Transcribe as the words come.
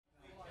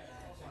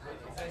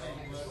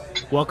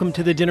Welcome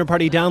to the Dinner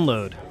Party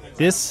Download.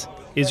 This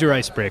is your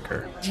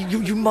icebreaker.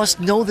 You must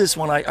know this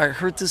one. I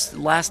heard this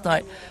last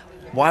night.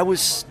 Why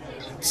was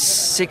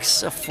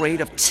 6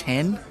 afraid of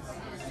 10?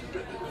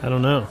 I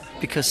don't know.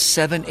 Because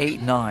 7,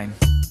 8, 9.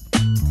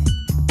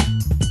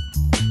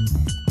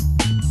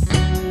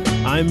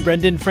 I'm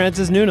Brendan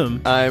Francis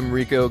Noonan. I'm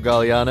Rico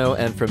Galliano,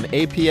 and from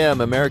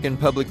APM, American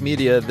Public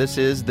Media, this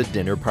is the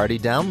Dinner Party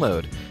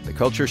Download, the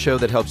culture show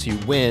that helps you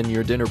win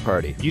your dinner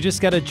party. You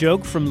just got a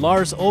joke from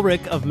Lars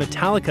Ulrich of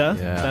Metallica.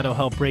 Yeah. That'll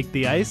help break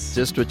the ice.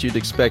 Just what you'd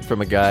expect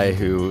from a guy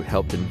who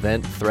helped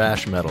invent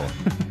thrash metal.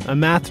 A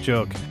math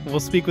joke. We'll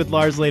speak with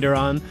Lars later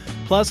on.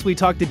 Plus, we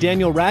talked to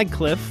Daniel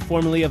Radcliffe,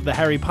 formerly of the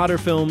Harry Potter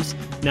films,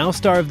 now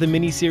star of the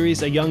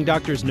miniseries A Young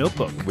Doctor's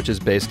Notebook, which is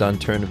based on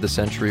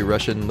turn-of-the-century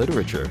Russian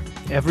literature.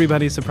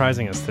 Everybody's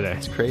surprising us today.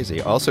 It's crazy.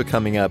 Also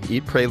coming up,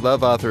 Eat, Pray,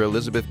 Love author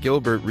Elizabeth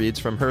Gilbert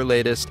reads from her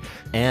latest,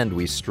 and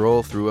we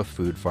stroll through a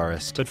food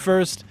forest. But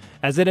first,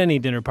 as at any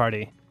dinner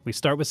party, we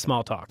start with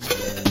small talk.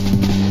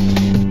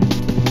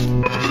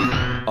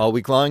 All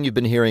week long, you've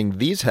been hearing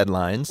these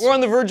headlines. We're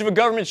on the verge of a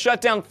government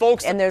shutdown,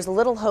 folks. And there's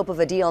little hope of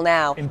a deal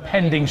now.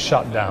 Impending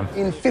shutdown.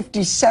 In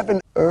 57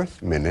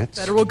 Earth minutes.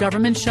 Federal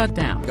government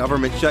shutdown.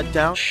 Government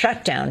shutdown.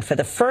 Shutdown for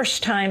the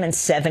first time in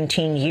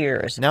 17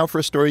 years. Now for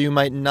a story you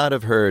might not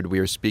have heard, we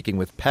are speaking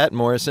with Pat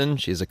Morrison.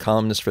 She's a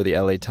columnist for the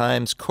LA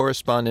Times,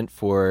 correspondent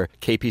for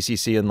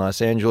KPCC in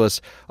Los Angeles,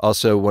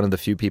 also one of the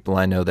few people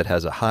I know that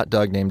has a hot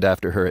dog named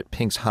after her at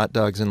Pink's Hot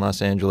Dogs in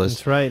Los Angeles.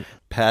 That's right.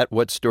 Pat,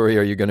 what story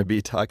are you going to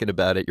be talking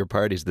about at your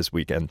parties this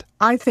weekend?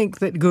 I think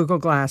that Google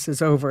Glass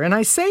is over. And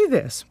I say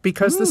this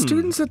because the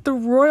students at the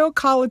Royal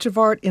College of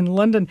Art in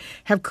London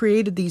have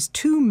created these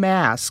 2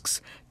 masks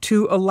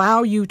to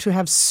allow you to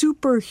have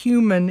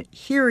superhuman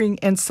hearing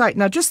and sight.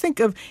 Now, just think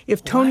of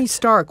if Tony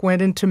Stark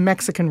went into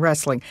Mexican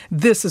wrestling.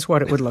 This is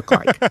what it would look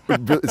like.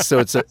 So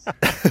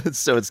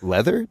it's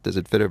leather? Does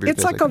it fit over your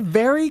face? It's like a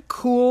very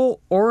cool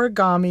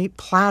origami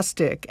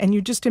plastic. And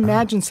you just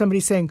imagine somebody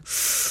saying,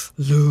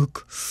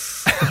 Luke,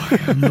 I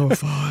am your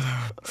father.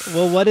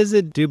 Well, what does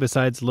it do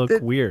besides look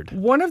weird?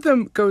 One of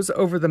them goes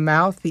over the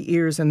mouth, the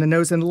ears, and the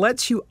nose and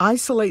lets you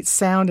isolate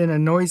sound in a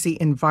noisy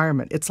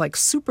environment. It's like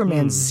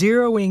Superman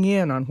zeroing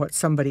in on what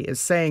somebody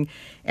is saying.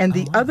 And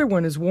the other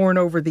one is worn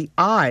over the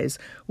eyes,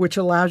 which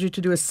allows you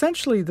to do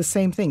essentially the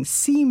same thing,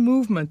 see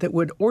movement that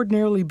would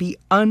ordinarily be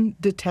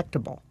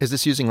undetectable. Is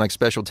this using like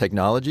special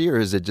technology, or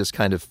is it just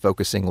kind of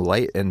focusing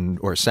light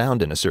or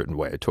sound in a certain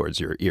way towards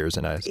your ears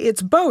and eyes?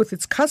 It's both.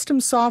 It's custom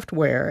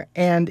software,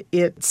 and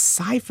it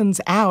siphons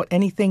out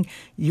anything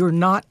you're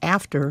not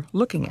after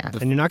looking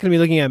at. And you're not going to be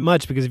looking at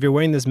much, because if you're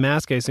wearing this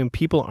mask, I assume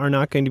people are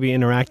not going to be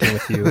interacting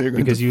with you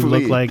because you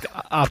look like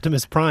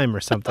Optimus Prime or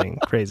something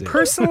crazy.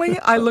 Personally,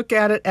 I look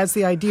at it as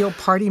the ideal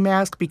party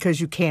mask because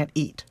you can't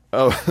eat.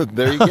 Oh,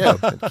 there you go.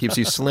 It keeps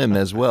you slim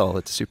as well.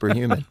 It's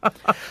superhuman.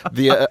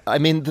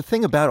 The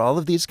thing about all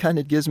of these kind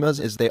of gizmos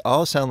is they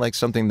all sound like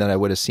something that I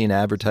would have seen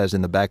advertised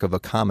in the back of a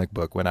comic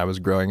book when I was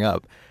growing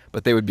up.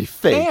 But they would be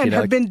fake. And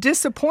have been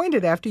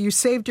disappointed after you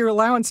saved your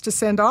allowance to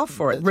send off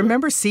for it.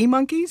 Remember sea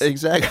monkeys?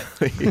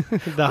 Exactly.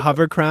 The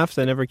hovercraft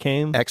that never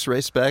came.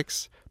 X-ray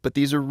specs. But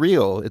these are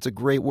real. It's a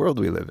great world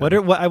we live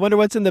in. I wonder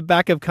what's in the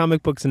back of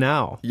comic books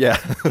now. Yeah.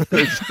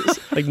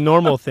 Like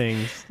normal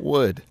things.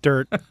 Wood.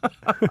 Dirt.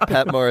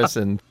 Pat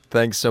Morrison,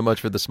 thanks so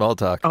much for the small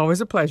talk.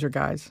 Always a pleasure,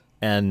 guys.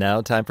 And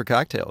now time for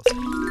cocktails.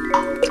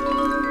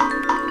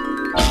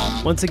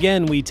 Once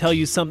again, we tell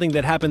you something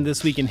that happened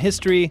this week in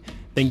history,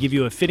 then give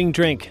you a fitting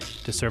drink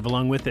to serve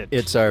along with it.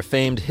 It's our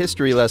famed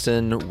history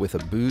lesson with a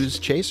booze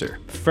chaser.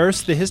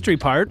 First, the history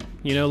part.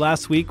 You know,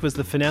 last week was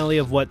the finale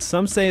of what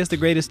some say is the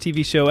greatest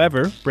TV show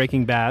ever,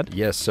 Breaking Bad.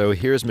 Yes, so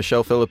here's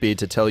Michelle Philippi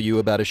to tell you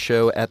about a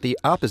show at the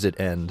opposite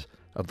end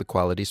of the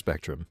quality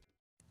spectrum.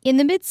 In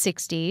the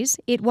mid-'60s,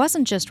 it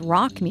wasn't just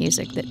rock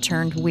music that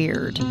turned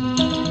weird.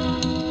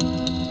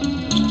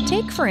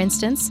 Take, for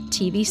instance,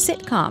 TV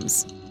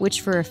sitcoms,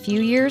 which for a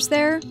few years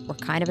there were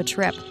kind of a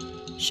trip.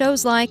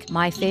 Shows like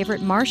My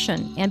Favorite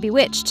Martian and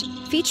Bewitched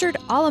featured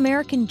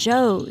all-American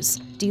Joes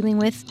dealing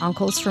with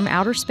uncles from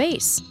outer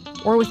space,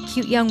 or with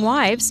cute young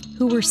wives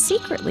who were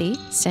secretly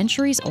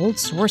centuries-old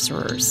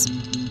sorcerers.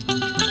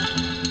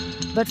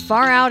 But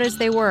far out as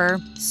they were,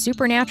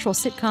 supernatural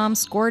sitcoms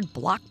scored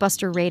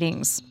blockbuster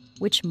ratings,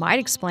 which might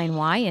explain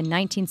why, in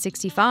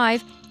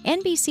 1965,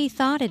 NBC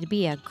thought it'd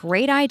be a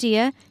great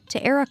idea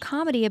to air a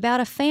comedy about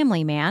a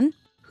family man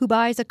who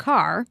buys a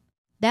car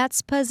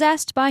that's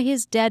possessed by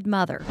his dead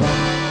mother.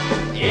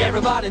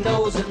 Everybody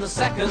knows in the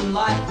second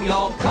life we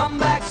all come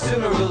back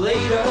sooner or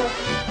later.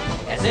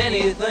 As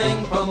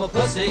anything from a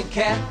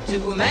pussycat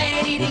to a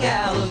man-eating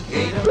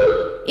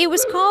alligator. It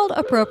was called,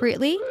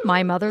 appropriately,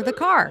 My Mother the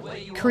Car,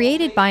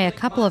 created by a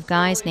couple of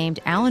guys named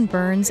Alan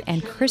Burns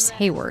and Chris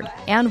Hayward.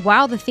 And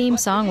while the theme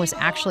song was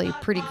actually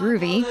pretty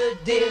groovy,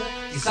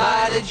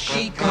 decided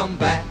she'd come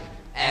back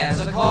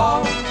as a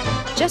car.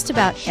 Just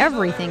about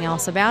everything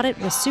else about it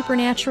was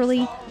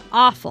supernaturally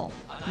awful.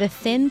 The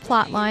thin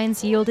plot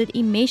lines yielded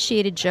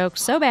emaciated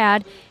jokes so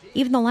bad,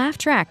 Even the laugh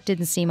track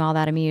didn't seem all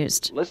that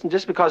amused. Listen,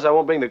 just because I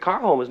won't bring the car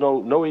home is no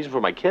reason for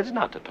my kids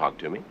not to talk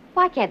to me.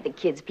 Why can't the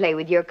kids play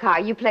with your car?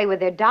 You play with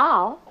their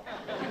doll.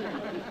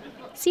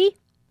 See,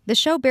 the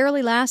show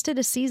barely lasted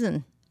a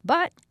season.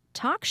 But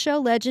talk show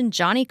legend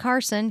Johnny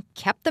Carson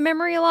kept the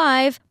memory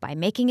alive by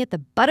making it the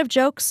butt of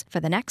jokes for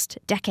the next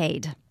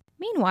decade.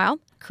 Meanwhile,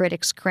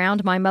 critics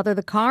crowned My Mother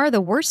the Car the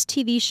worst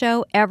TV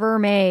show ever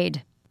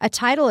made. A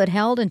title it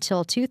held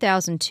until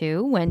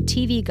 2002 when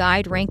TV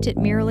Guide ranked it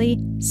merely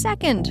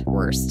second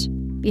worst,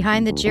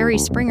 behind The Jerry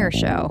Springer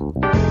Show.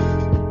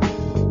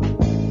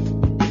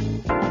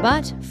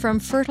 But from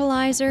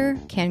fertilizer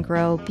can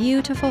grow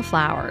beautiful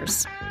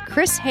flowers.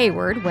 Chris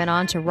Hayward went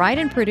on to write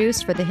and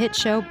produce for the hit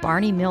show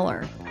Barney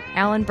Miller.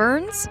 Alan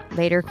Burns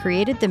later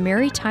created The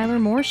Mary Tyler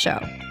Moore Show,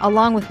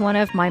 along with one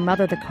of My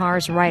Mother the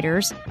Car's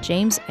writers,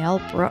 James L.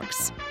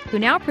 Brooks, who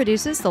now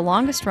produces the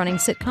longest-running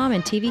sitcom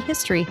in TV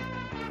history,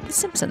 The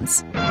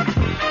Simpsons.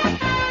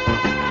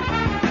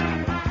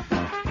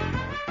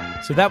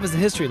 So that was the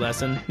history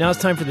lesson. Now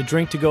it's time for the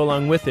drink to go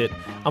along with it.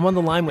 I'm on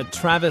the line with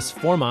Travis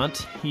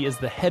Formont. He is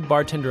the head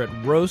bartender at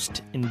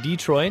Roast in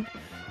Detroit,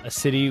 a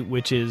city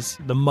which is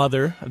the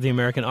mother of the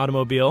American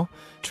automobile.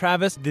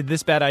 Travis, did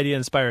this bad idea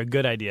inspire a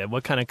good idea?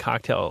 What kind of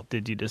cocktail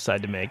did you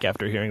decide to make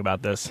after hearing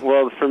about this?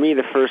 Well, for me,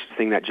 the first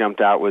thing that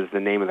jumped out was the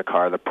name of the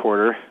car, the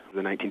Porter,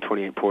 the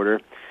 1928 Porter,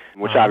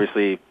 which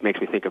obviously makes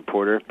me think of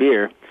porter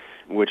beer,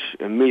 which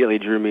immediately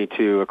drew me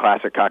to a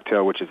classic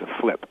cocktail, which is a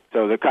flip.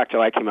 So the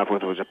cocktail I came up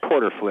with was a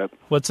porter flip.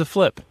 What's a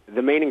flip?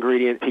 The main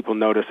ingredient people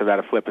notice about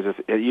a flip is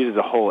it uses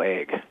a whole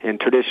egg. And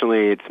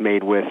traditionally it's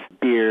made with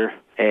beer,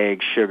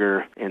 egg,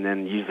 sugar, and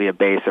then usually a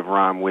base of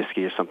rum,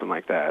 whiskey, or something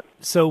like that.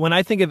 So when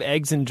I think of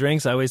eggs and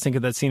drinks, I always think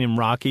of that scene in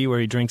Rocky where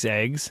he drinks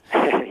eggs.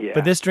 Yeah.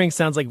 But this drink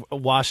sounds like a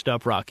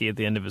washed-up Rocky at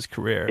the end of his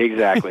career.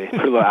 Exactly.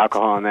 Put a little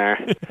alcohol in there.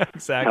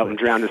 Exactly. Help him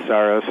drown his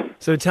sorrows.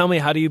 So tell me,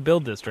 how do you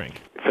build this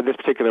drink? For this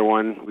particular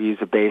one, we use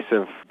a base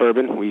of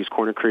bourbon. We use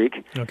Corner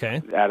Creek.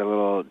 Okay. Add a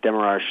little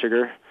Demerara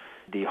sugar,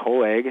 the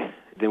whole egg.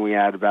 Then we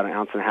add about 1.5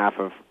 ounces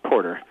of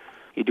porter.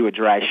 You do a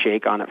dry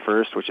shake on it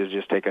first, which is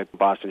just take a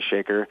Boston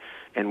shaker,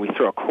 and we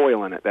throw a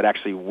coil in it that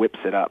actually whips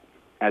it up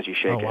as you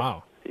shake it. Oh,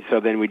 wow. So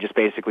then we just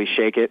basically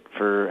shake it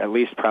for at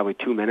least probably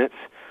 2 minutes,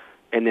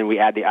 and then we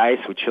add the ice,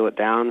 we chill it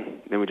down,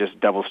 then we just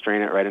double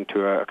strain it right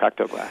into a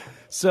cocktail glass.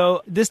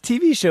 So this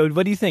TV show,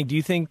 what do you think? Do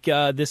you think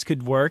this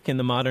could work in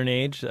the modern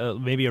age?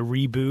 Maybe a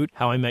reboot,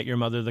 How I Met Your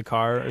Mother the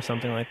Car or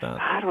something like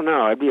that? I don't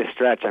know. It'd be a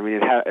stretch. I mean,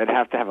 it'd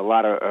have to have a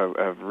lot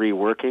of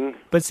reworking.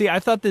 But see, I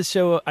thought this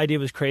show idea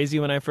was crazy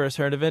when I first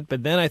heard of it,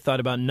 but then I thought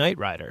about Knight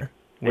Rider.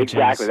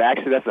 Exactly.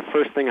 Actually, that's the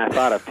first thing I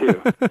thought of,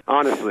 too,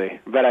 honestly.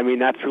 But, I mean,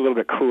 that's a little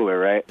bit cooler,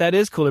 right? That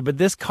is cooler, but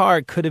this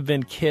car could have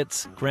been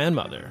Kit's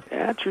grandmother.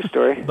 Yeah, true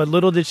story. But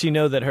little did she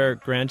know that her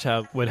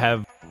grandchild would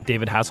have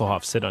David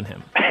Hasselhoff sit on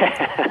him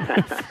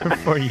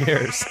for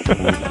years.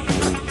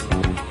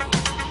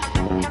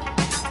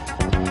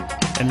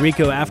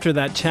 Enrico, after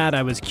that chat,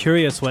 I was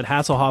curious what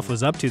Hasselhoff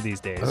was up to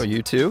these days. Oh,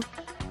 you too?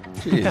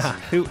 Jeez. Yeah,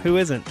 who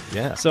isn't?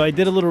 Yeah. So I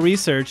did a little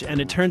research,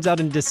 and it turns out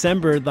in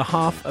December, the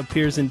Hoff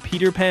appears in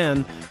Peter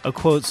Pan, a,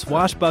 quote,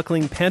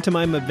 swashbuckling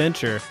pantomime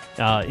adventure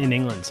in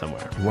England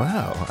somewhere.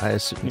 Wow. I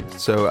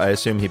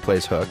assume he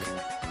plays Hook.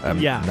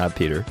 Yeah. Not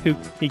Peter.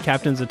 He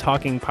captains a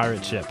talking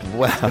pirate ship.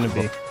 Wow. It's gonna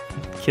be,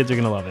 kids are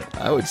going to love it.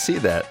 I would see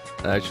that,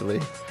 actually.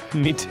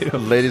 Me too.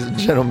 Ladies and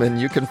gentlemen,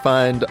 you can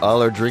find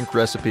all our drink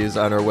recipes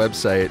on our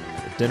website,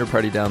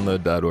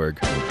 dinnerpartydownload.org.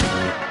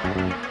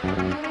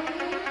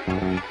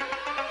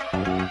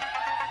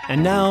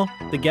 And now,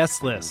 the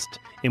guest list,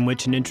 in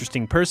which an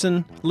interesting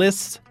person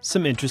lists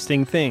some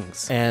interesting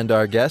things. And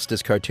our guest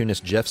is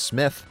cartoonist Jeff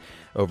Smith.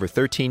 Over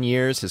 13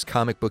 years, his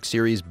comic book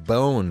series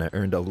Bone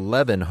earned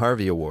 11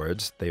 Harvey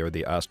Awards. They are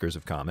the Oscars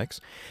of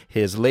comics.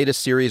 His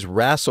latest series,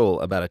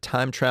 Wrestle, about a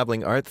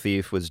time-traveling art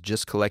thief, was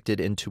just collected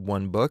into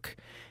one book.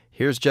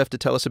 Here's Jeff to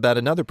tell us about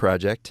another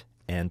project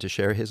and to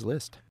share his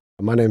list.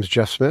 My name's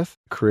Jeff Smith,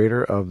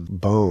 creator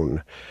of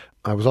Bone.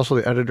 I was also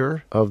the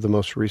editor of the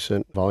most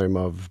recent volume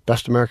of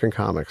Best American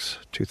Comics,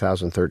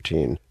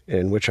 2013,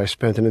 in which I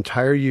spent an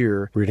entire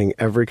year reading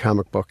every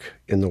comic book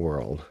in the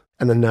world.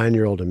 And the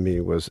 9-year-old in me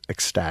was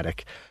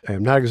ecstatic. I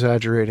am not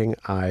exaggerating.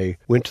 I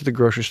went to the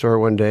grocery store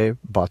one day,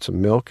 bought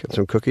some milk and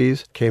some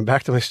cookies, came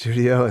back to my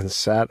studio and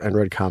sat and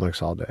read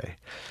comics all day.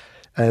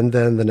 And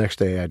then the next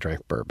day I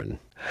drank bourbon.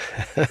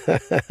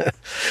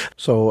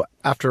 So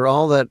after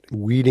all that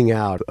weeding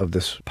out of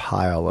this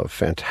pile of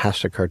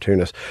fantastic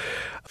cartoonists,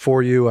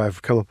 for you,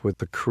 I've come up with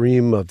the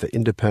cream of the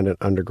independent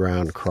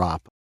underground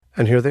crop.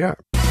 And here they are.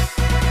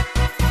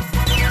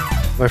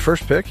 My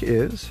first pick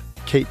is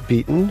Kate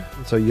Beaton.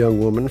 It's a young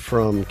woman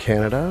from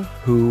Canada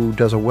who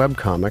does a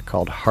webcomic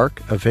called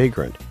Hark a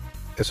Vagrant.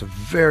 It's a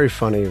very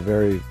funny,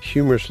 very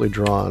humorously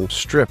drawn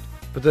strip.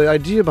 But the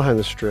idea behind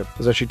the strip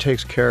is that she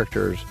takes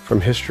characters from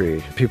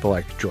history, people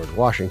like George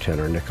Washington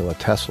or Nikola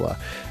Tesla,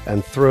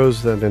 and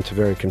throws them into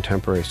very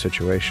contemporary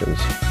situations.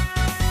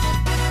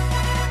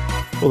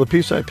 Well, the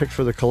piece I picked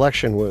for the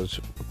collection was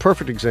a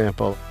perfect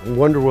example.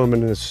 Wonder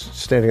Woman is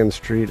standing on the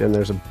street, and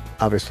there's a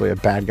obviously a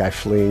bad guy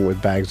fleeing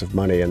with bags of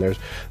money, and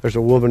there's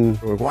a woman,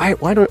 why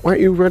aren't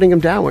you running him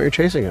down? Why are you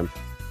chasing him?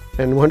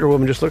 And Wonder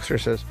Woman just looks at her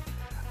and says,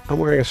 I'm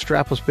wearing a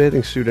strapless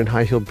bathing suit and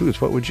high-heeled boots.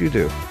 What would you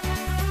do?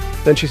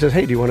 Then she says,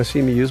 hey, do you want to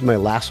see me use my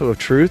lasso of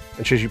truth?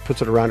 And she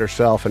puts it around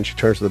herself, and she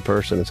turns to the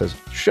person and says,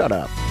 shut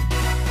up.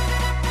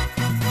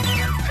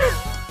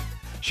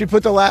 She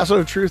put the lasso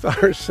of truth on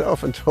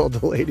herself and told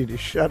the lady to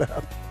shut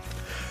up.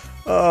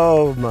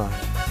 Oh, my.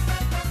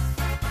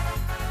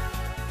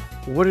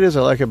 What it is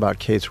I like about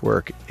Kate's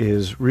work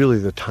is really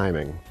the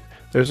timing.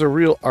 There's a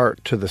real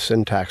art to the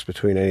syntax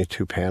between any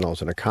two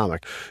panels in a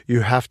comic.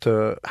 You have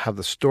to have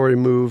the story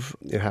move,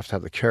 you have to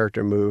have the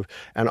character move,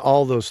 and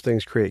all those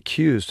things create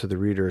cues to the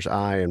reader's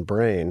eye and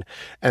brain.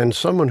 And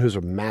someone who's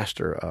a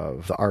master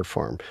of the art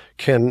form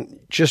can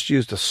just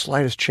use the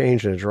slightest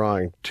change in a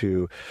drawing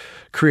to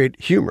create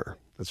humor.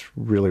 It's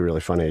really,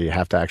 really funny. You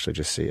have to actually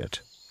just see it.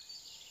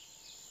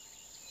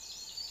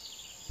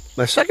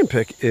 My second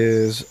pick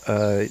is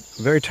a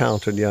very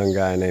talented young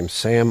guy named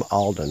Sam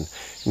Alden,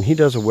 and he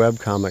does a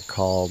webcomic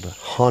called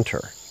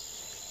Haunter.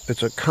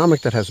 It's a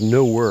comic that has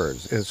no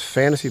words. It's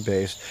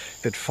fantasy-based.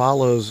 It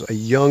follows a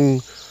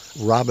young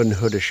Robin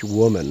Hoodish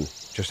woman,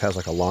 just has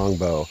like a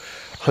longbow,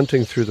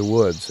 hunting through the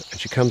woods,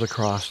 and she comes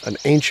across an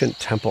ancient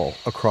temple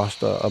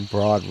across a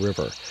broad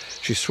river.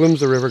 She swims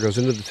the river, goes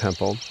into the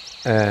temple,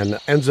 and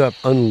ends up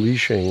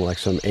unleashing like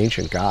some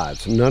ancient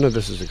gods. None of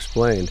this is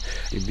explained.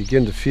 You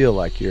begin to feel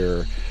like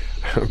you're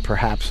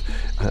perhaps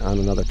on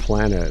another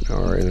planet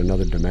or in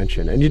another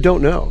dimension, and you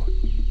don't know.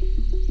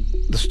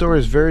 The story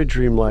is very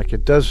dreamlike.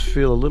 It does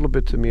feel a little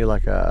bit to me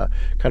like a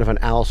kind of an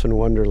Alice in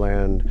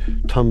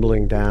Wonderland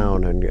tumbling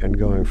down and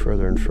going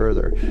further and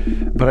further.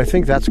 But I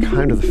think that's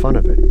kind of the fun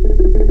of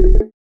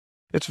it.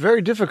 It's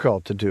very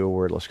difficult to do a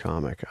wordless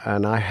comic,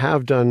 and I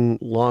have done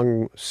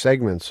long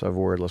segments of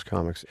wordless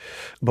comics.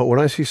 But when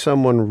I see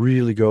someone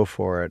really go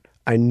for it,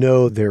 I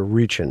know they're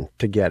reaching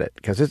to get it,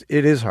 because it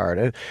is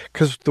hard.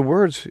 Because the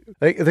words,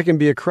 they can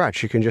be a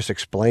crutch. You can just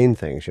explain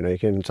things. You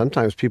can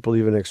sometimes people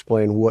even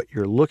explain what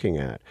you're looking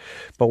at.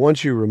 But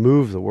once you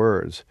remove the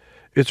words,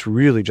 it's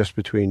really just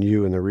between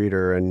you and the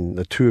reader and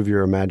the two of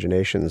your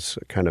imaginations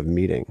kind of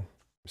meeting.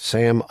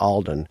 Sam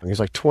Alden, he's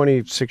like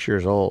 26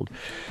 years old.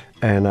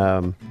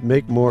 And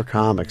make more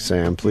comics,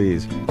 Sam,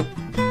 please.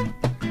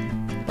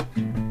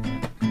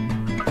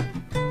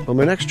 Well,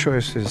 my next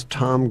choice is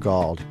Tom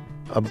Gauld,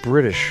 a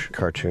British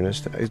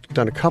cartoonist. He's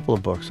done a couple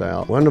of books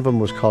out. One of them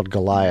was called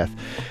Goliath,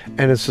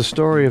 and it's the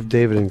story of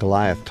David and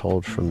Goliath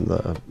told from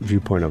the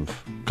viewpoint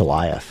of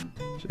Goliath,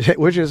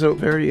 which is a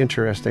very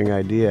interesting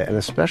idea, and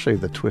especially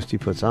the twist he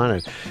puts on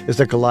it is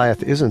that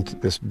Goliath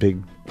isn't this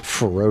big,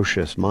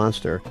 ferocious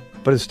monster,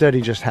 but instead he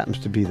just happens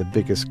to be the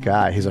biggest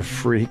guy. He's a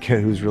freak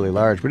who's really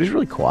large, but he's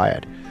really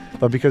quiet.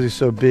 But because he's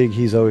so big,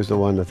 he's always the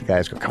one that the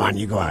guys go, come on,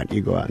 you go out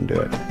and do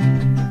it.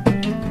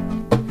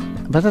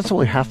 But that's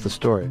only half the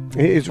story.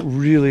 He's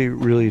really,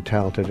 really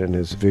talented, and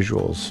his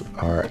visuals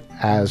are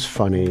as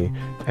funny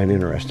and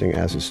interesting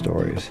as his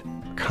stories.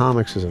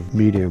 Comics is a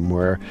medium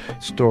where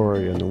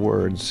story and the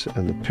words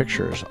and the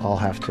pictures all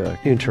have to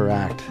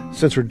interact.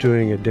 Since we're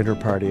doing a dinner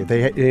party,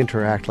 they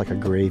interact like a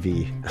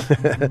gravy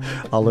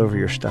all over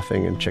your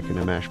stuffing and chicken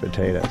and mashed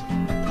potatoes.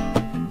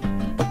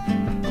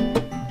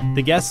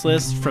 The guest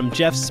list from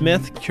Jeff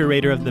Smith,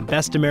 curator of the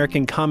Best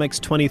American Comics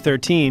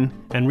 2013.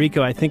 And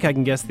Rico, I think I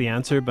can guess the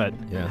answer, but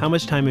How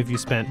much time have you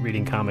spent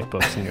reading comic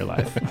books in your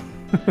life?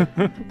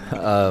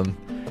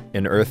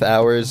 In Earth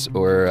hours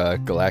or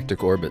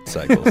galactic orbit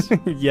cycles?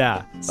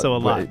 Yeah, so a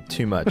lot.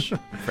 Too much,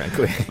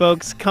 frankly.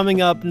 Folks, coming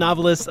up,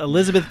 novelist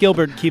Elizabeth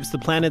Gilbert keeps the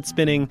planet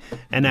spinning,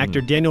 and actor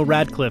Daniel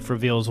Radcliffe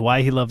reveals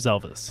why he loves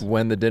Elvis.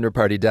 When the Dinner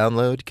Party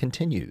Download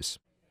continues.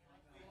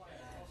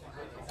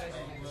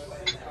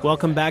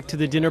 Welcome back to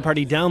the Dinner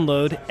Party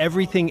Download.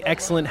 Everything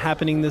excellent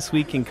happening this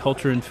week in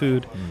culture and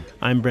food.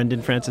 I'm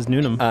Brendan Francis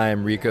Noonan.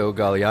 I'm Rico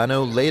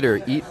Galliano.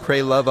 Later, Eat,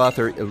 Pray, Love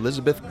author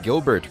Elizabeth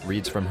Gilbert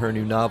reads from her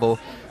new novel.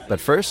 But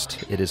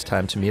first, it is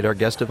time to meet our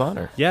guest of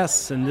honor.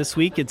 Yes, and this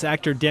week it's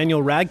actor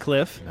Daniel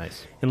Radcliffe.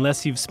 Nice.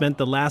 Unless you've spent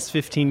the last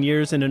 15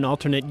 years in an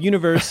alternate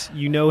universe,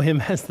 you know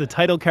him as the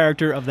title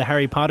character of the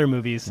Harry Potter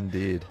movies.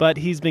 Indeed. But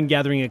he's been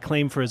gathering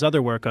acclaim for his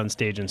other work on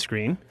stage and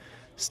screen.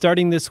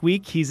 Starting this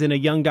week, he's in A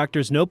Young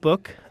Doctor's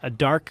Notebook, a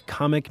dark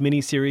comic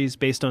miniseries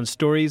based on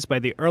stories by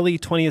the early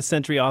 20th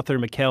century author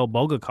Mikhail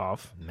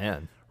Bulgakov.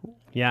 Man.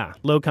 Yeah,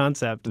 low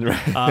concept.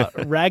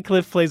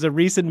 Radcliffe plays a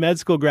recent med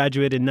school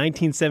graduate in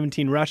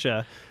 1917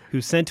 Russia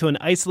who's sent to an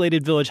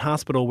isolated village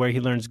hospital where he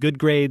learns good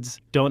grades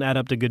don't add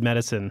up to good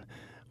medicine.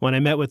 When I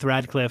met with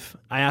Radcliffe,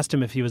 I asked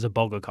him if he was a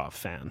Bulgakov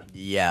fan.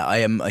 Yeah, I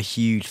am a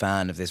huge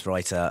fan of this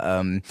writer.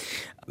 On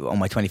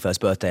my 21st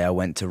birthday, I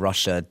went to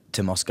Russia,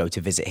 to Moscow,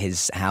 to visit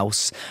his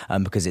house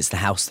because it's the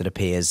house that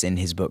appears in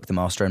his book, The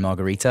Master and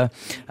Margarita.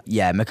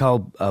 Yeah,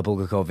 Mikhail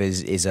Bulgakov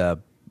is a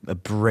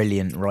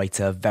brilliant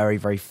writer, very,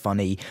 very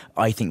funny.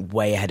 I think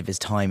way ahead of his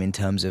time in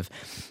terms of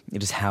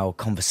just how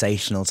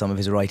conversational some of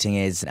his writing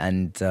is.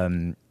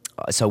 And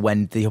so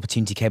when the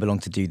opportunity came along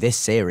to do this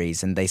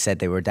series and they said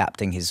they were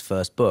adapting his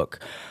first book,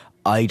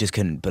 I just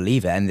couldn't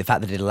believe it. And the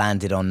fact that it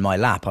landed on my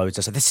lap, I was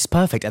just like, this is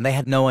perfect. And they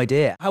had no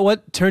idea.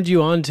 What turned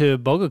you on to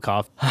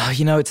Bulgakov?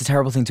 It's a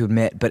terrible thing to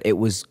admit, but it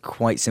was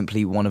quite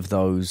simply one of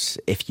those,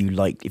 if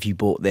you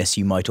bought this,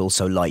 you might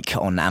also like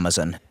on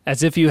Amazon.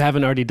 As if you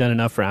haven't already done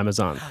enough for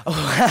Amazon.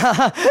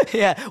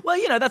 Yeah,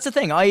 well, that's the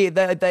thing.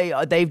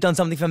 They've done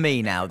something for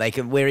me now.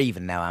 We're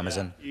even now,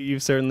 Amazon. Yeah,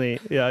 you've certainly,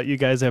 you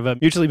guys have a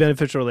mutually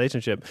beneficial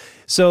relationship.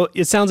 So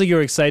it sounds like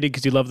you're excited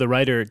because you love the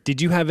writer.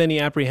 Did you have any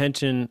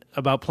apprehension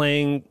about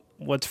playing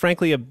what's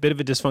frankly a bit of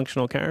a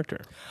dysfunctional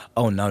character?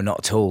 Oh no,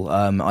 not at all.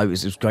 It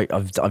was great.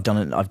 I've done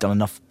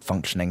enough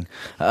functioning.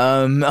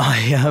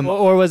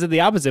 Or was it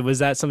the opposite? Was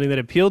that something that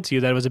appealed to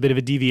you? That was a bit of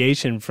a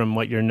deviation from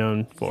what you're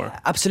known for? Yeah,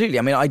 absolutely.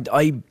 I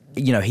mean,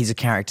 he's a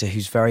character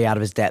who's very out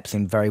of his depth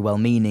and very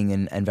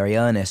well-meaning and very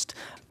earnest,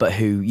 but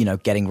who,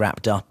 getting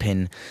wrapped up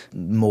in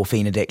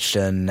morphine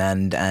addiction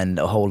and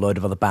a whole load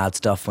of other bad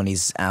stuff when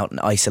he's out and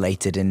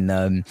isolated in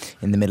the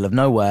middle of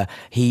nowhere,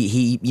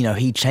 he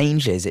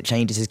changes. It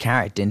changes his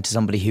character into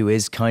somebody who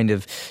is kind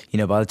of,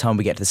 by the time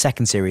we get to the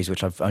second series,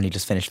 which I've only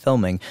just finished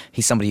filming,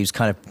 he's somebody who's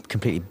kind of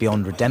completely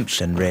beyond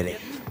redemption, really.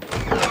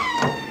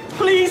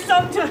 Please,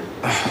 Doctor!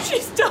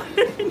 She's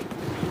dying!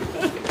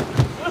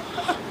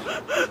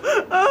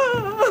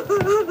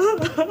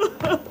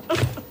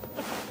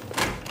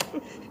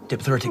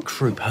 Diphtheritic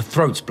croup. Her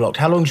throat's blocked.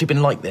 How long has she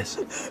been like this?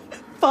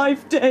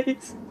 5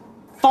 days.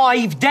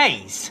 5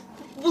 days?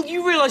 Well,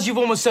 you realise you've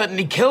almost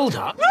certainly killed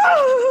her.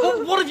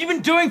 Well, what have you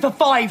been doing for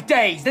 5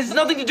 days? There's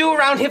nothing to do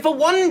around here for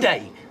 1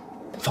 day.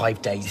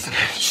 5 days.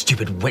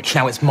 Stupid witch.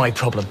 Now it's my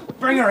problem.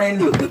 Bring her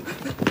in.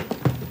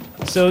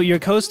 So your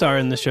co-star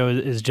in the show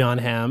is John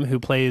Hamm, who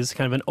plays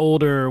kind of an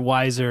older,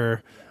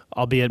 wiser,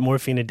 albeit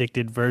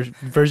morphine-addicted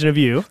version of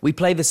you. We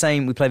play the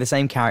same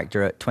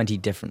character at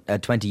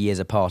 20 years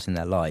apart in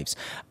their lives.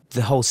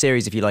 The whole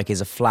series, if you like,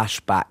 is a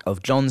flashback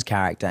of John's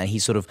character, and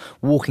he's sort of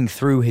walking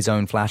through his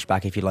own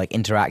flashback, if you like,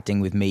 interacting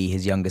with me,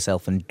 his younger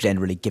self, and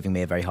generally giving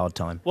me a very hard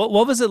time.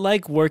 What was it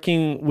like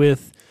working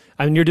with...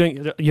 I mean,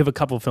 you have a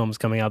couple films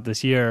coming out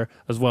this year,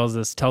 as well as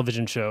this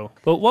television show.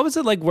 But what was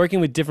it like working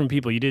with different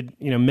people? You did,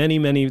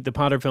 many, the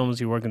Potter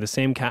films, you work with the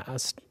same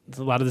cast,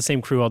 a lot of the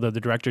same crew, although the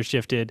director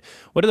shifted.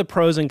 What are the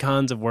pros and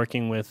cons of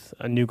working with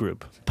a new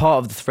group? Part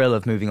of the thrill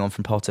of moving on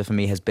from Potter for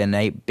me has been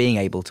being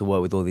able to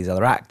work with all these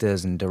other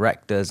actors and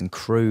directors and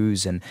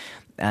crews,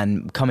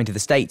 and coming to the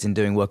States and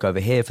doing work over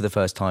here for the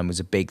first time was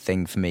a big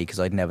thing for me because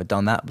I'd never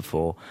done that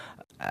before.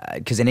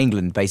 Because in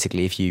England,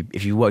 basically, if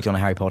you worked on a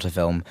Harry Potter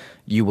film,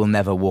 you will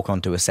never walk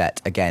onto a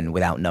set again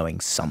without knowing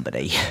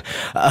somebody.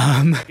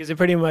 Is it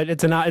pretty much?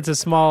 It's a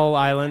small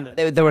island.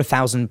 There were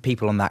 1,000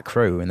 people on that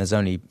crew, and there's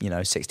only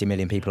 60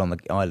 million people on the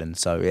island,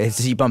 so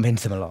you bump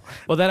into them a lot.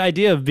 Well, that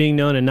idea of being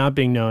known and not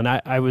being known,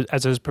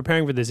 as I was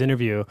preparing for this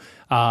interview,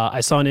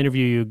 I saw an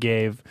interview you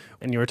gave,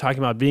 and you were talking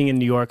about being in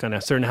New York on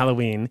a certain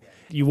Halloween.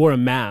 You wore a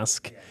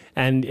mask.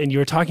 And you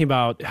were talking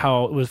about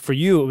how it was for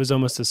you. It was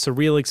almost a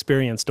surreal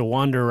experience to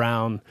wander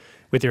around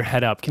with your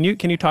head up. Can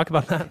you talk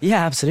about that?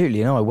 Yeah,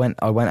 absolutely. I went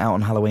out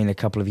on Halloween a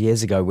couple of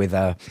years ago with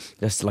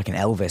just like an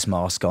Elvis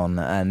mask on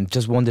and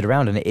just wandered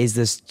around. And it is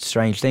this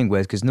strange thing,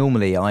 because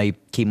normally I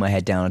keep my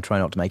head down and try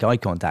not to make eye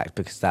contact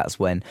because that's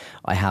when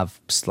I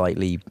have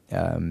slightly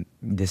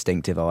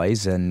distinctive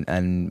eyes,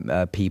 and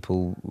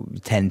people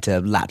tend to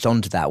latch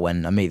onto that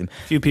when I meet them.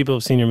 Few people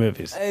have seen your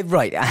movies.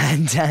 Right,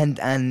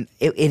 and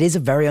it is a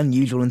very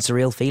unusual and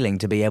surreal feeling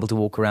to be able to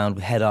walk around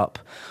with head up,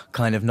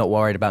 kind of not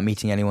worried about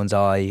meeting anyone's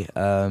eye.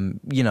 I'm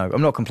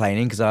not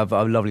complaining because I have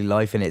a lovely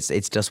life, and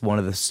it's just one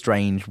of the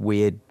strange,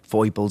 weird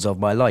foibles of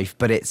my life,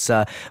 but it's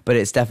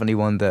definitely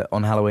one that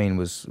on Halloween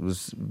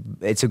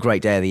it's a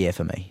great day of the year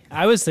for me.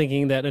 I was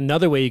thinking that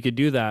another way you could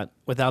do that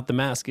without the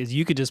mask is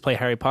you could just play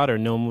Harry Potter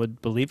and no one would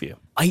believe you.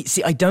 I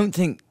don't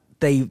think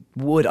they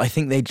would. I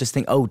think they'd just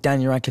think, oh,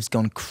 Daniel Radcliffe's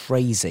gone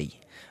crazy.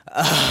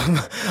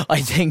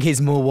 I think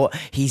it's more what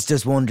he's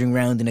just wandering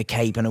around in a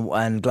cape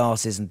and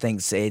glasses and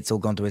thinks it's all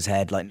gone to his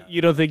head. Like, you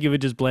don't think you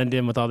would just blend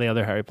in with all the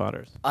other Harry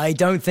Potters? I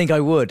don't think I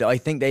would. I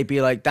think they'd be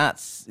like,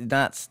 that's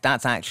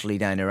actually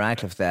Daniel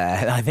Radcliffe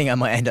there. I think I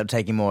might end up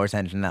taking more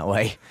attention that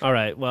way. All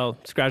right, well,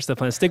 scratch the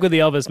plan. Stick with the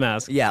Elvis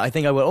mask. Yeah, I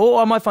think I will.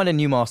 Or I might find a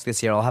new mask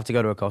this year. I'll have to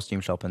go to a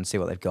costume shop and see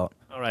what they've got.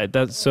 All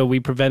right, so we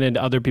prevented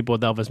other people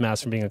with Elvis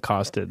masks from being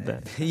accosted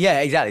then.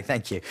 Yeah, exactly.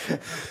 Thank you.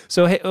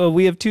 So hey,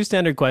 we have two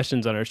standard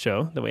questions on our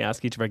show that we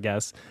ask each of our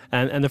guests.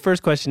 And the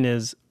first question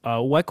is,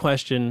 what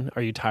question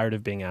are you tired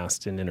of being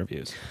asked in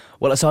interviews?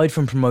 Well, aside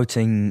from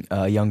promoting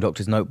Young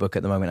Doctor's Notebook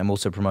at the moment, I'm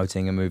also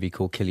promoting a movie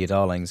called Kill Your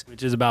Darlings,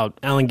 which is about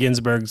Allen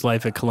Ginsberg's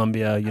life at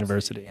Columbia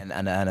University.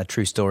 And a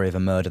true story of a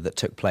murder that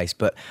took place.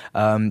 But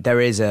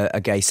there is a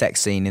gay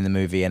sex scene in the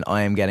movie, and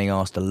I am getting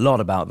asked a lot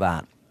about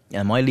that.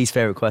 And my least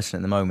favourite question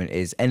at the moment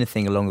is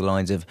anything along the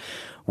lines of,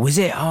 was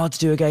it hard to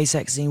do a gay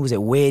sex scene? Was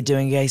it weird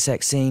doing a gay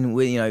sex scene?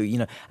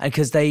 And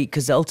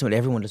because ultimately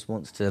everyone just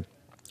wants to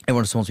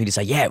everyone just wants me to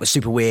say, yeah, it was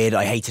super weird,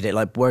 I hated it.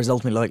 Like, whereas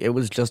ultimately, like, it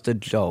was just a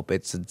job.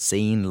 It's a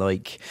scene,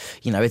 like,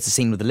 you know, it's a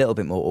scene with a little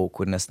bit more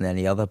awkwardness than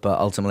any other, but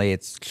ultimately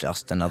it's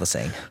just another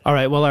scene. All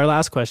right, well, our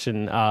last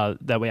question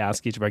that we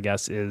ask each of our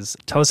guests is,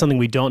 tell us something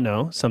we don't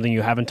know, something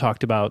you haven't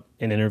talked about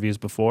in interviews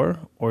before,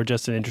 or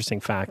just an interesting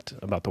fact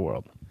about the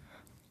world.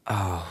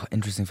 Oh,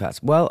 interesting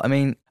facts. Well, I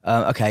mean,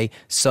 okay,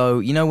 so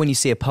you know when you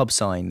see a pub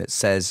sign that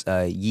says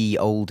ye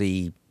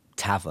oldie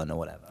tavern or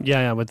whatever?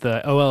 Yeah, with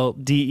the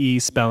O-L-D-E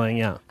spelling,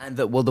 yeah. And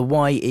the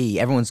Y-E,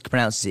 everyone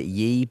pronounces it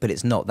ye, but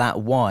it's not.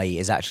 That Y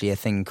is actually a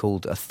thing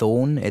called a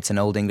thorn. It's an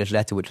Old English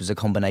letter which was a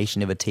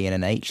combination of a T and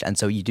an H, and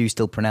so you do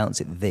still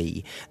pronounce it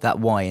the. That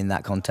Y in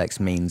that context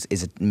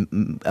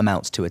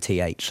amounts to a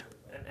TH.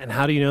 And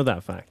how do you know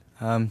that fact?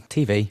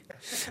 TV.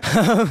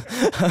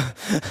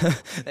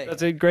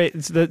 That's a great.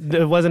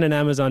 There wasn't an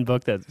Amazon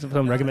book that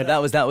someone recommended.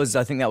 That was.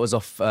 I think that was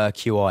off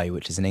QI,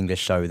 which is an English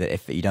show that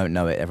if you don't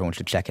know it, everyone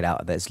should check it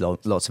out. There's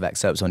lots of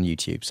excerpts on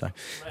YouTube. So,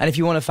 and if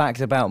you want a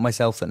fact about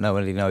myself that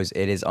nobody knows,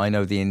 it is I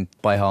know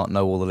by heart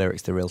know all the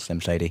lyrics to Real Slim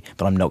Shady,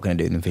 but I'm not going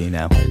to do them for you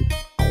now.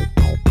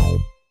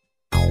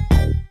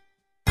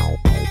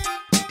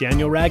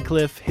 Daniel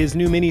Radcliffe, his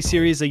new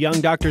miniseries, A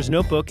Young Doctor's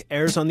Notebook,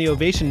 airs on the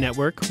Ovation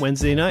Network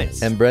Wednesday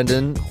nights. And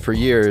Brendan, for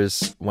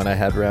years, when I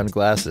had round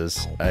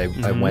glasses, I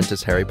went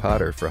as Harry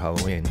Potter for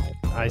Halloween.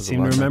 I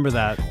seem to remember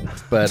that.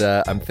 But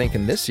I'm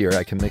thinking this year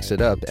I can mix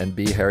it up and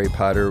be Harry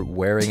Potter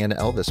wearing an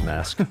Elvis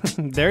mask.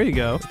 There you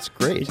go. It's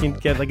great. You can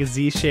get like a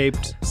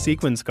Z-shaped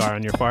sequin scar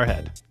on your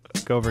forehead.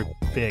 Go over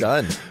big.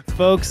 Done.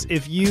 Folks,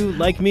 if you,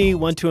 like me,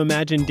 want to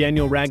imagine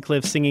Daniel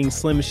Radcliffe singing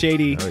Slim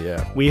Shady,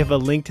 we have a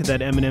link to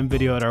that Eminem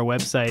video at our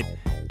website,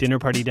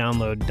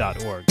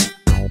 dinnerpartydownload.org.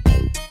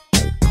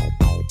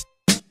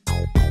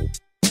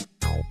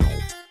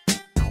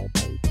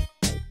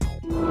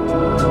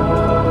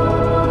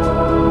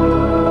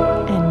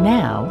 And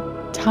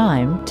now,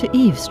 time to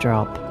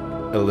eavesdrop.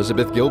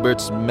 Elizabeth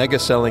Gilbert's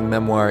mega-selling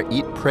memoir,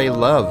 Eat, Pray,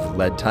 Love,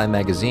 led Time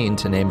magazine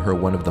to name her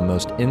one of the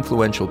most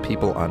influential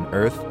people on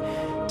Earth.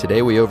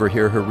 Today we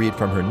overhear her read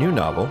from her new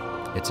novel.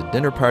 It's a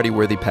dinner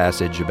party-worthy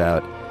passage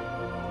about,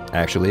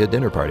 actually, a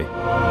dinner party.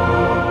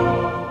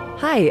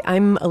 Hi,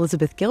 I'm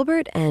Elizabeth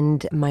Gilbert,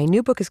 and my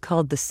new book is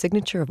called The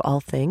Signature of All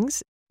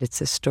Things.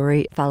 It's a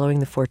story following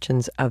the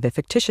fortunes of a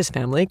fictitious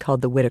family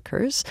called the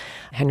Whitakers.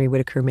 Henry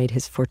Whitaker made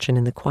his fortune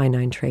in the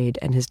quinine trade,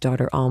 and his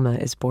daughter Alma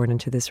is born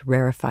into this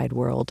rarefied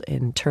world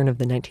in turn of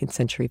the 19th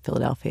century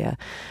Philadelphia.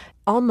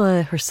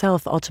 Alma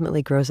herself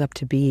ultimately grows up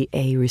to be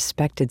a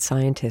respected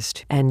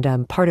scientist,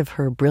 and part of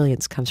her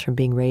brilliance comes from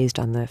being raised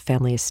on the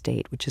family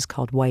estate, which is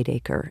called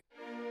Whiteacre.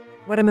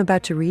 What I'm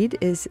about to read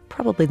is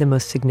probably the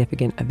most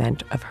significant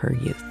event of her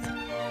youth.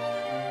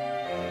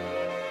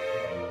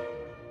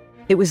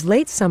 It was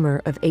late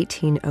summer of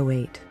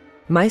 1808.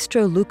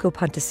 Maestro Luca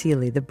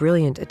Ponticelli, the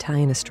brilliant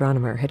Italian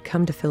astronomer, had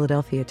come to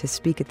Philadelphia to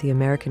speak at the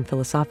American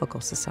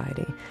Philosophical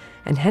Society,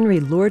 and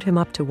Henry lured him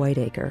up to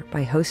Whiteacre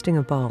by hosting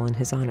a ball in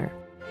his honor.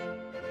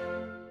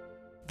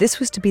 This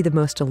was to be the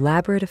most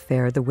elaborate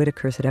affair the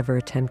Whitakers had ever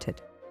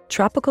attempted.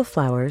 Tropical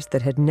flowers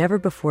that had never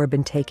before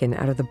been taken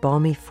out of the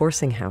balmy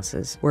forcing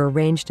houses were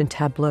arranged in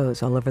tableaux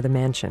all over the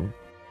mansion.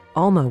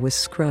 Alma was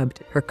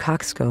scrubbed, her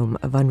coxcomb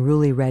of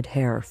unruly red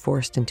hair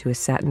forced into a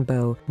satin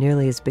bow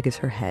nearly as big as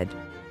her head.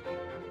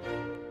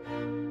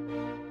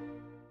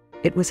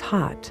 It was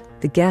hot.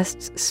 The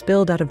guests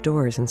spilled out of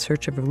doors in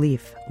search of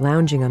relief,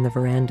 lounging on the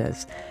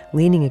verandas,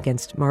 leaning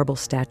against marble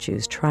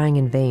statues, trying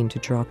in vain to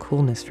draw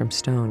coolness from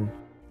stone.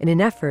 In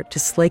an effort to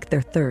slake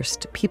their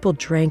thirst, people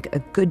drank a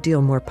good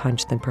deal more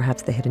punch than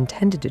perhaps they had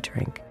intended to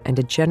drink, and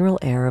a general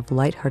air of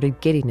light-hearted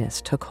giddiness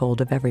took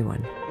hold of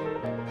everyone.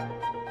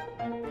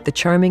 The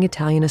charming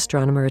Italian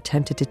astronomer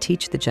attempted to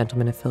teach the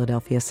gentlemen of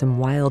Philadelphia some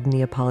wild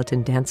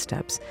Neapolitan dance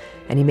steps,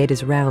 and he made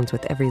his rounds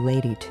with every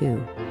lady,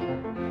 too.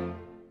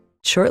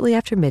 Shortly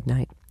after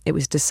midnight, it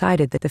was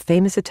decided that the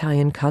famous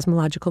Italian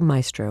cosmological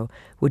maestro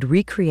would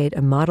recreate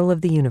a model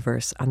of the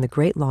universe on the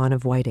great lawn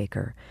of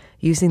Whiteacre,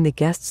 using the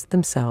guests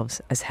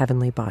themselves as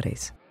heavenly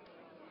bodies.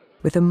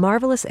 With a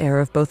marvelous air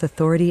of both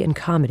authority and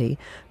comedy,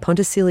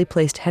 Ponticelli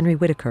placed Henry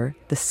Whitaker,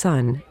 the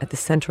sun, at the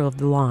center of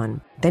the lawn.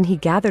 Then he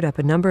gathered up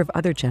a number of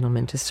other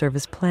gentlemen to serve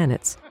as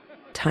planets.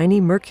 Tiny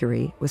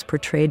Mercury was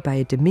portrayed by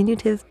a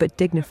diminutive but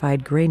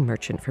dignified grain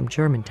merchant from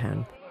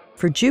Germantown.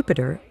 For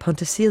Jupiter,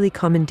 Ponticelli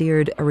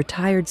commandeered a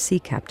retired sea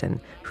captain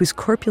whose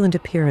corpulent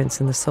appearance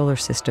in the solar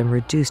system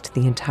reduced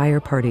the entire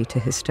party to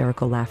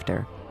hysterical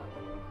laughter.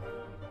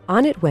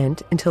 On it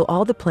went until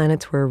all the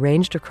planets were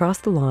arranged across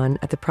the lawn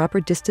at the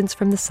proper distance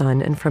from the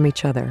sun and from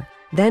each other.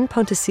 Then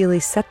Ponticelli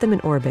set them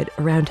in orbit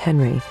around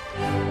Henry.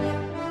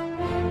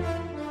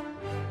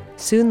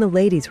 Soon the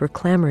ladies were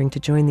clamoring to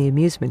join the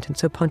amusement, and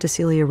so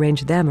Ponticelli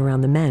arranged them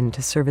around the men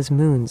to serve as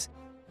moons.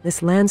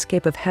 This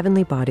landscape of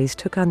heavenly bodies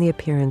took on the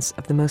appearance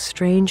of the most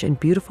strange and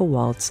beautiful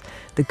waltz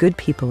the good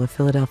people of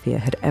Philadelphia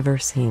had ever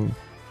seen.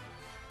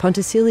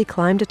 Ponticelli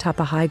climbed atop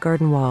a high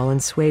garden wall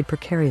and swayed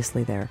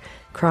precariously there,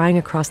 crying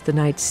across the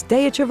night,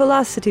 "Stay at your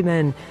velocity,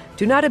 men!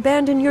 Do not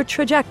abandon your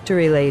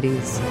trajectory,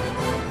 ladies!"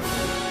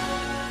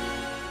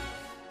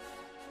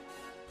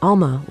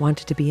 Alma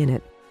wanted to be in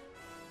it.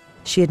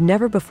 She had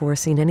never before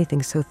seen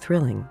anything so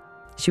thrilling.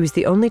 She was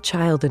the only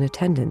child in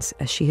attendance,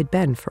 as she had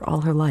been for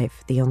all her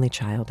life, the only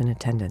child in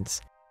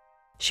attendance.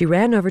 She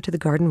ran over to the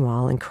garden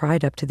wall and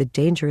cried up to the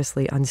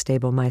dangerously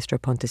unstable Maestro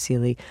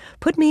Ponticelli,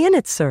 "Put me in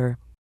it, sir!"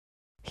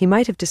 He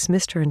might have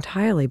dismissed her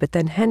entirely, but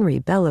then Henry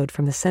bellowed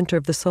from the center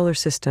of the solar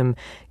system,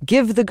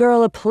 "Give the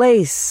girl a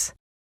place!"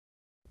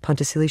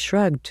 Ponticelli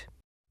shrugged.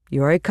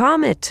 "You're a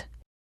comet."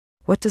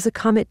 "What does a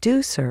comet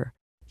do, sir?"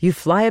 "You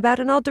fly about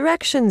in all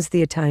directions,"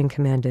 the Italian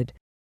commanded.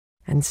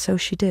 And so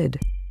she did.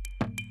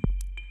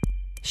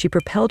 She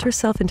propelled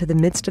herself into the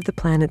midst of the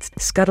planets,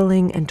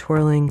 scuttling and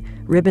twirling,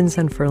 ribbons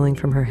unfurling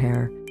from her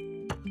hair.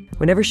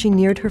 Whenever she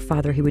neared her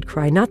father, he would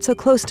cry, "Not so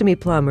close to me,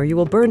 Plum, or you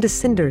will burn to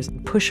cinders,"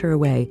 and push her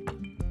away.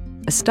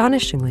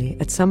 Astonishingly,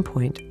 at some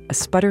point, a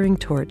sputtering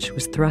torch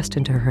was thrust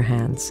into her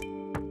hands.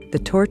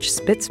 The torch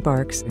spit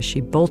sparks as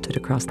she bolted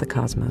across the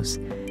cosmos,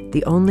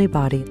 the only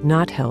body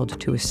not held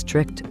to a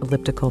strict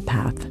elliptical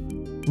path.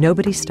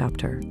 Nobody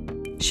stopped her.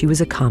 She was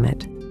a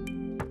comet.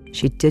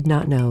 She did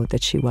not know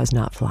that she was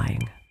not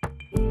flying.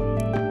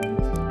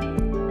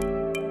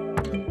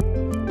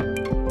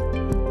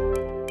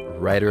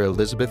 Writer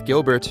Elizabeth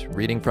Gilbert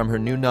reading from her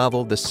new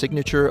novel, The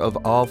Signature of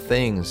All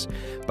Things.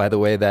 By the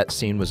way, that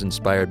scene was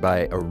inspired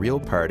by a real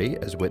party,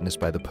 as witnessed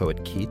by the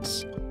poet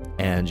Keats.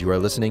 And you are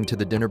listening to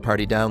the Dinner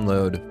Party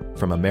Download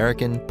from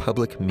American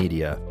Public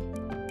Media.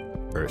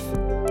 Earth.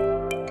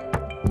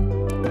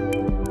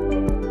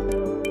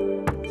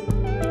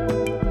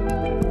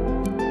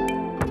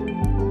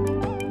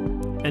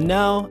 And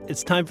now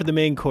it's time for the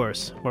main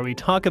course, where we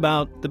talk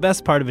about the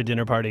best part of a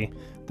dinner party,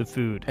 the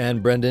food.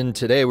 And Brendan,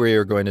 today we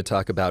are going to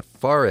talk about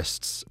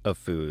forests of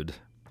food.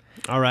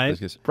 All right.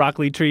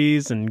 Broccoli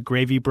trees and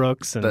gravy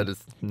brooks and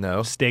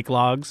steak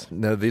logs.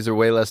 No, these are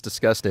way less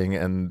disgusting,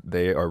 and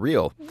they are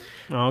real.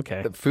 Oh,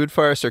 okay. Food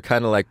forests are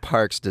kind of like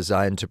parks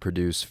designed to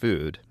produce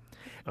food.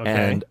 Okay.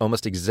 And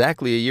almost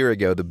exactly a year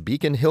ago, the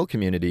Beacon Hill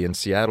community in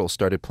Seattle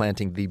started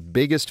planting the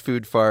biggest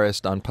food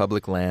forest on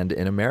public land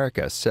in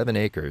America, 7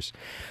 acres.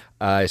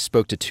 I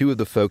spoke to 2 of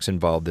the folks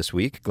involved this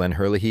week, Glenn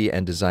Herlihy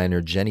and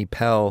designer Jenny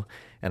Pell,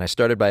 and I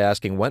started by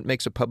asking what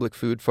makes a public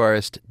food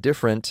forest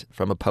different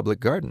from a public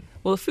garden.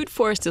 Well, a food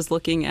forest is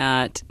looking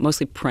at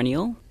mostly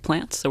perennial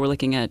plants. So we're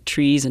looking at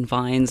trees and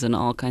vines and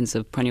all kinds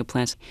of perennial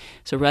plants.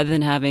 So rather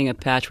than having a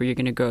patch where you're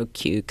going to grow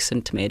cukes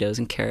and tomatoes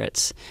and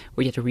carrots,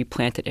 where you have to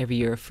replant it every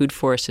year, a food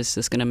forest is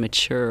just going to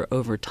mature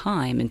over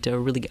time into a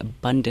really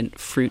abundant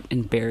fruit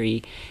and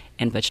berry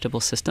and vegetable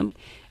system.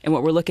 And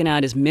what we're looking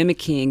at is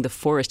mimicking the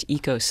forest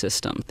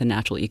ecosystem, the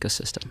natural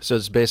ecosystem. So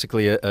it's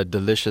basically a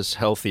delicious,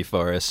 healthy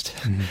forest.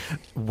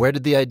 Mm-hmm. Where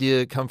did the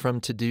idea come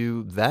from to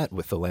do that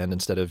with the land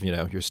instead of,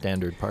 your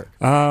standard park?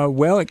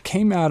 Well, it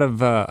came out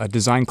of a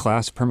design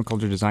class,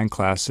 permaculture design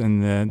class,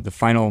 and the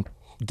final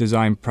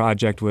design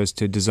project was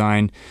to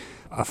design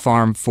a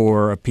farm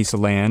for a piece of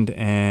land,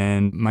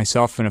 and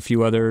myself and a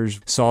few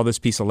others saw this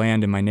piece of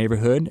land in my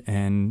neighborhood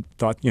and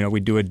thought,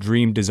 we'd do a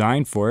dream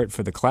design for it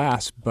for the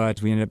class,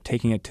 but we ended up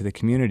taking it to the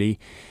community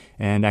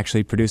and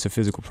actually produce a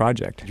physical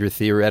project. Your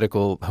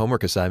theoretical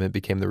homework assignment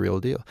became the real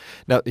deal.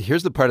 Now,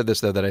 here's the part of this,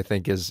 though, that I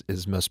think is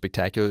most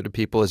spectacular to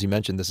people. As you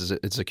mentioned,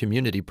 it's a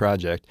community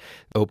project,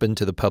 open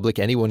to the public.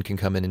 Anyone can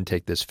come in and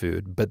take this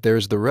food, but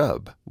there's the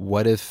rub.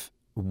 What if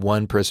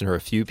one person or a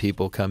few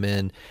people come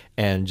in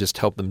and just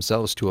help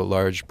themselves to a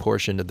large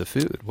portion of the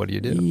food? What do you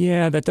do?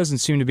 Yeah, that doesn't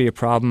seem to be a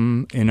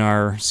problem in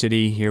our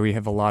city. Here we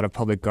have a lot of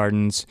public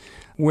gardens.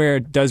 Where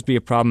it does be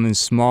a problem is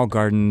small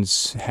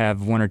gardens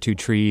have 1 or 2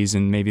 trees,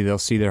 and maybe they'll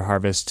see their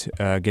harvest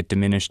get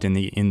diminished in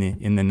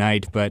the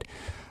night. But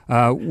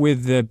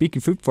with the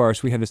Beacon Food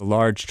Forest, we have this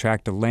large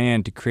tract of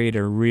land to create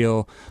a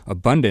real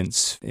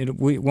abundance. It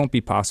won't be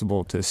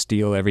possible to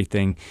steal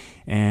everything,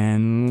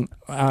 and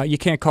you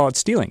can't call it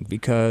stealing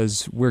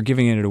because we're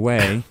giving it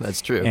away.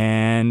 That's true.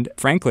 And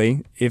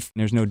frankly, if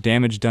there's no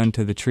damage done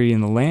to the tree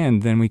and the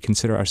land, then we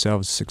consider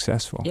ourselves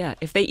successful. Yeah,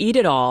 if they eat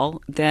it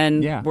all,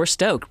 then we're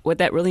stoked. What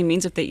that really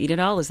means if they eat it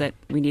all is that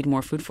we need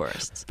more food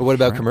forests. But what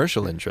about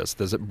commercial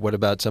interests? What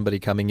about somebody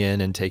coming in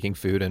and taking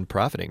food and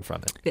profiting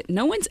from it?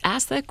 No one's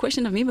asked that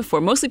question of me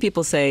before. Mostly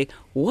people say,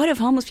 what if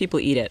homeless people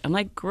eat it? I'm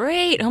like,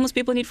 great, homeless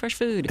people need fresh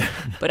food.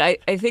 But I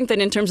think that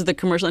in terms of the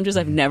commercial interest,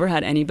 I've never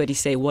had anybody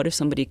say, what if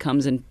somebody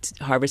comes and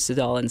harvests it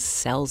all and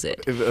sells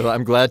it? Well,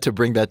 I'm glad to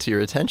bring that to your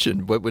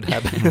attention. What would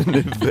happen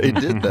if they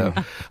did, though?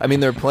 I mean,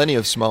 there are plenty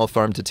of small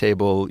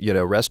farm-to-table,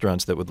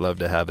 restaurants that would love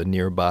to have a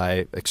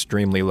nearby,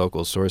 extremely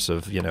local source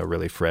of,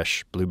 really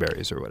fresh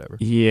blueberries or whatever.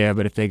 Yeah,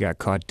 but if they got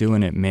caught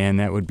doing it, man,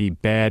 that would be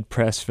bad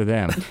press for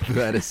them.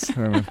 That is.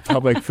 From a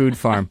public food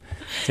farm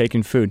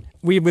taking food.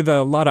 With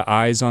a lot of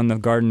eyes on the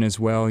garden as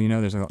well,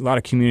 there's a lot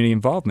of community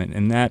involvement,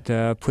 and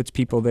that puts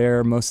people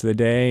there most of the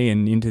day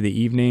and into the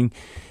evening.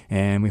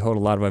 And we hold a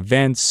lot of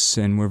events,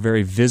 and we're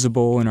very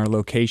visible in our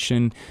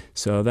location,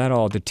 so that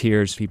all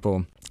deters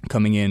people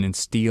coming in and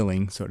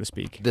stealing, so to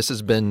speak. This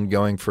has been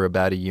going for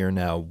about a year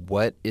now.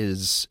 What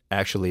is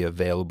actually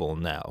available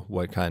now?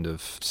 What kind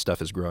of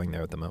stuff is growing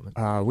there at the moment?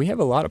 We have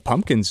a lot of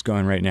pumpkins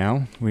going right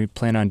now. We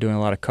plan on doing a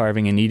lot of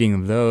carving and eating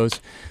of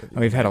those.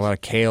 We've had a lot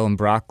of kale and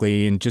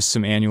broccoli and just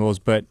some annuals,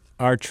 but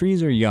our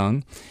trees are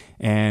young,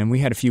 and we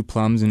had a few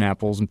plums and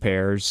apples and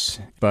pears,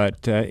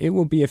 but it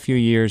will be a few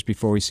years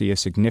before we see a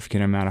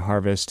significant amount of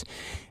harvest.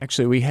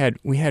 Actually, we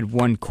had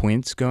one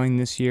quince going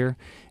this year.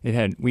 We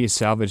had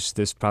salvaged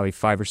this probably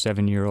 5 or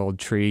 7 year old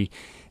tree,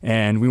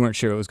 and we weren't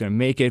sure it was going to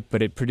make it,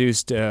 but it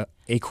produced a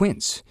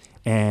quince.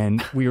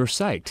 And we were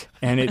psyched.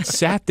 And it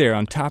sat there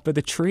on top of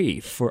the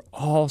tree for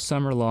all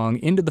summer long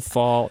into the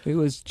fall. It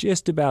was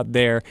just about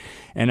there.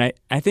 And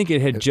I think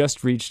it had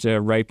just reached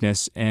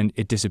ripeness, and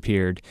it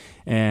disappeared.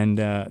 And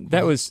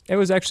that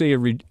was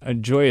actually a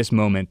joyous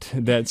moment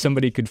that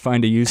somebody could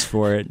find a use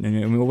for it. And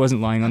it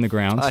wasn't lying on the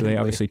ground, so they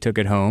obviously took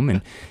it home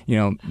and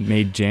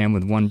made jam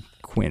with one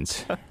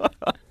quince.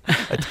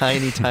 A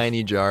tiny,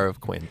 tiny jar of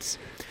quince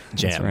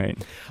jam. That's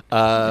right.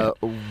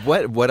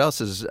 What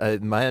else is?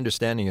 My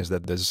understanding is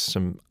that there's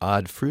some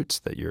odd fruits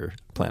that you're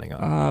planning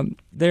on.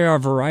 There are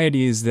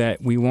varieties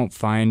that we won't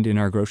find in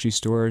our grocery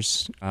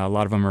stores. A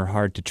lot of them are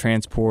hard to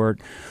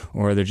transport,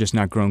 or they're just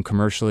not grown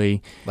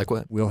commercially. Like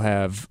what? We'll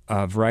have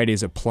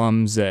varieties of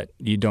plums that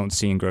you don't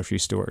see in grocery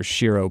stores,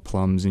 Shiro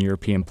plums and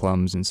European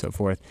plums and so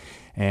forth.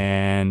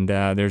 And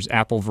there's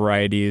apple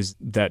varieties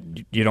that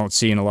you don't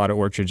see in a lot of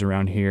orchards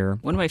around here.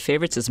 One of my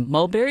favorites is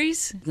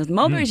mulberries. The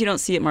mulberries you don't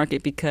see at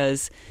market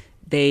because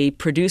they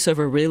produce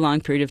over a really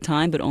long period of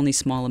time, but only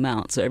small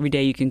amounts. So every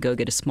day you can go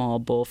get a small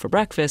bowl for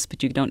breakfast,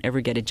 but you don't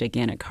ever get a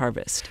gigantic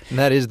harvest. And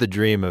that is the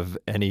dream of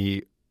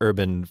any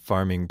urban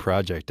farming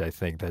project, I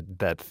think,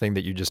 that thing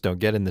that you just don't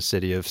get in the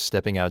city of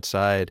stepping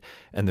outside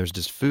and there's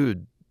just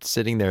food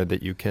sitting there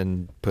that you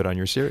can put on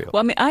your cereal.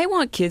 Well, I mean, I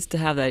want kids to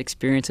have that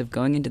experience of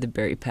going into the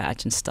berry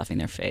patch and stuffing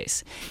their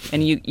face.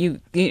 And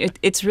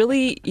it's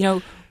really,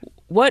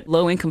 what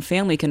low-income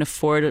family can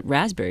afford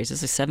raspberries?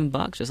 It's like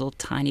 $7, just a little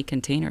tiny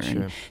container.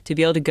 Sure. And to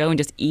be able to go and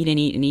just eat and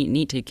eat and eat and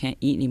eat till you can't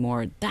eat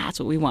anymore, that's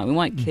what we want. We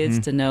want kids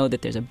to know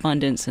that there's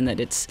abundance and that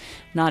it's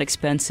not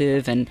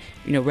expensive. And,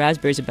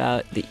 raspberries are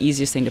about the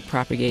easiest thing to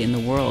propagate in the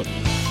world.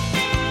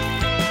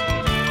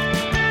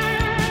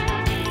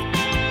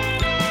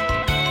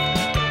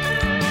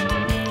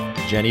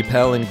 Jenny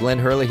Pell and Glenn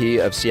Herlihy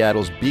of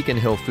Seattle's Beacon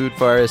Hill Food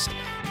Forest.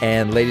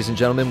 And ladies and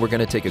gentlemen, we're going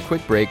to take a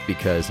quick break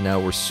because now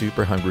we're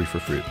super hungry for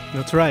fruit.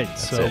 That's right.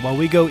 While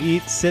we go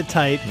eat, sit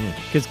tight,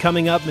 because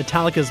coming up,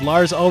 Metallica's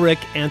Lars Ulrich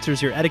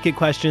answers your etiquette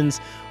questions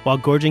while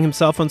gorging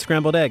himself on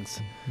scrambled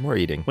eggs. More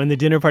eating. When the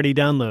Dinner Party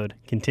Download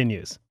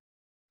continues.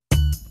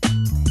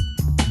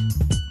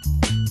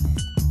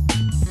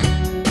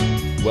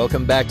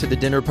 Welcome back to the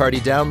Dinner Party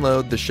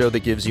Download, the show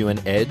that gives you an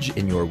edge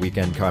in your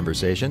weekend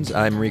conversations.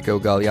 I'm Rico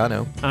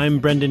Galliano. I'm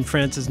Brendan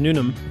Francis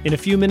Noonan. In a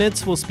few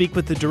minutes, we'll speak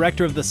with the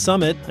director of The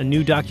Summit, a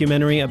new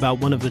documentary about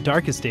one of the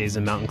darkest days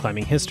in mountain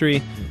climbing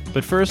history.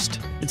 But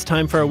first, it's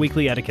time for our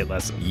weekly etiquette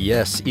lesson.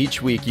 Yes,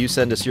 each week you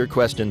send us your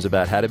questions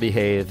about how to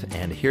behave,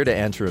 and here to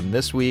answer them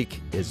this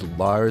week is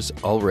Lars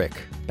Ulrich.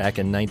 Back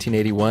in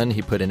 1981,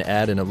 he put an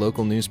ad in a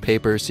local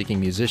newspaper seeking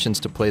musicians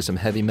to play some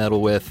heavy metal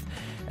with,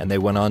 and they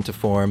went on to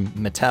form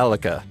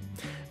Metallica.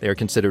 They are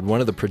considered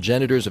one of the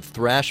progenitors of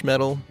thrash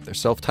metal. Their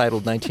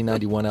self-titled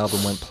 1991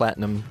 album went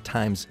platinum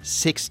times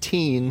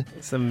 16.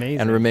 It's amazing.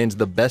 And remains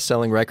the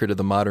best-selling record of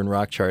the modern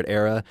rock chart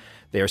era.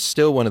 They are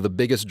still one of the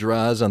biggest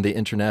draws on the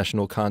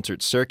international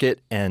concert circuit.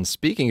 And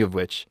speaking of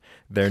which,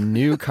 their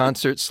new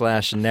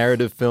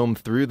concert/narrative film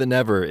Through the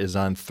Never is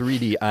on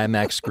 3D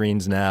IMAX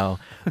screens now.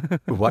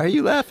 Why are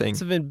you laughing?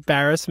 It's an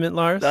embarrassment,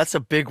 Lars. That's a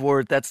big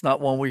word. That's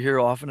not one we hear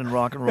often in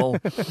rock and roll.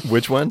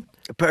 Which one?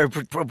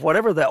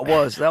 Whatever that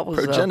was.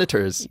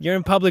 Progenitors. You're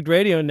in public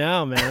radio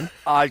now, man.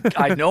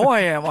 I know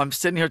I am. I'm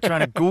sitting here trying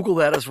to Google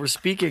that as we're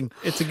speaking.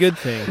 It's a good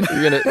thing.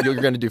 You're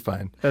gonna do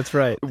fine. That's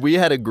right. We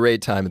had a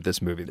great time at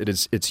this movie.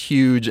 It's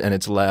huge and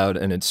it's loud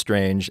and it's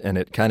strange and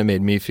it kind of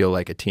made me feel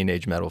like a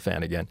teenage metal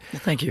fan again.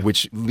 Thank you.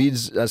 Which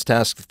leads us to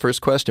ask the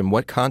first question: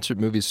 what concert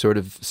movies sort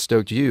of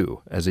stoked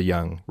you as a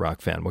young rock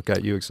fan? What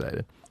got you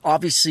excited?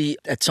 Obviously,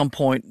 at some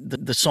point,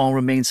 the song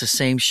Remains the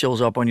Same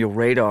shows up on your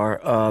radar.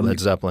 Led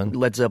Zeppelin.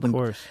 Of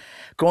course.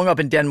 Growing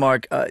up in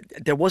Denmark,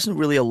 there wasn't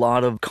really a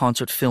lot of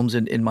concert films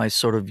in my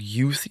sort of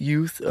youth.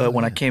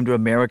 When I came to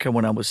America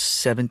when I was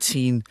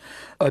 17,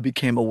 I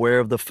became aware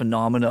of the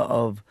phenomena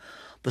of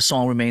the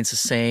song Remains the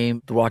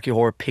Same, the Rocky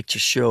Horror Picture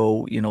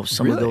Show,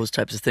 some of those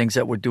types of things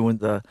that were doing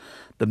the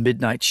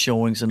midnight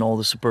showings in all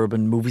the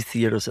suburban movie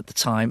theaters at the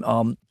time.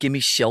 Gimme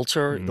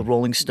Shelter, the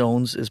Rolling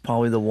Stones is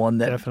probably the one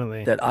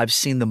that I've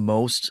seen the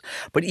most.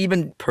 But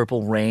even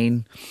Purple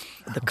Rain,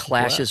 the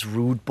Clash's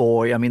Rude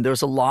Boy. I mean,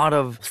 there's a lot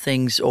of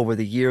things over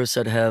the years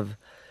that have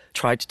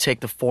tried to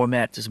take the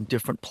format to some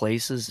different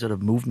places that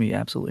have moved me,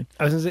 absolutely.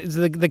 I was going to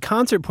say, the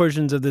concert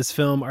portions of this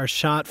film are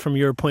shot from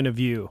your point of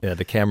view. Yeah,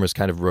 the cameras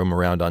kind of roam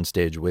around on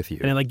stage with you.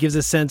 And it gives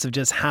a sense of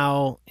just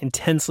how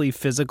intensely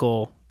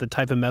physical the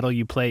type of metal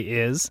you play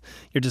is.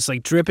 You're just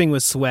like dripping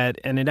with sweat,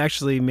 and it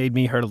actually made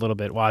me hurt a little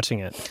bit watching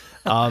it.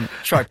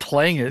 Try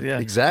playing it, yeah.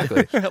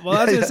 Exactly. Well,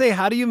 I was going to say,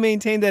 how do you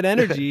maintain that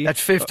energy? At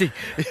 50.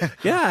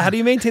 Yeah, how do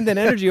you maintain that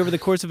energy over the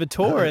course of a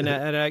tour and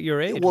at your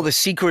age? Well, the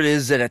secret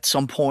is that at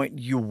some point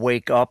you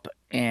wake up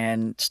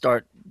and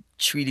start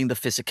treating the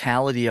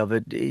physicality of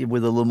it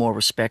with a little more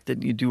respect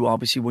than you do,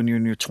 obviously, when you're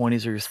in your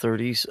 20s or your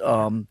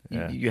 30s.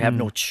 You have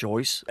no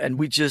choice. And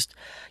we just,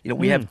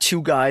 we have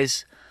two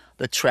guys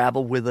that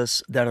travel with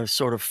us that are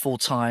sort of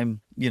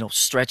full-time,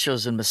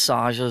 stretchers and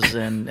massages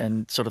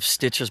and sort of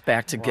stitch us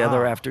back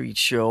together after each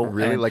show.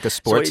 Really? And like a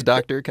sports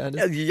doctor kind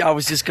of? Yeah, I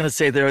was just going to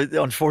say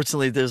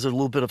unfortunately, there's a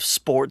little bit of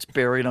sports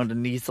buried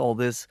underneath all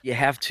this. You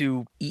have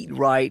to eat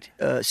right,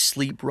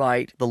 sleep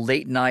right. The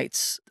late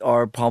nights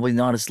are probably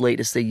not as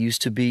late as they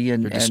used to be. You're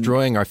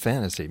destroying our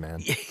fantasy,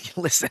 man.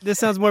 Listen. This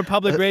sounds more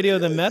public radio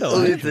than metal.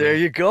 There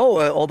you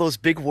go. All those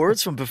big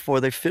words from before,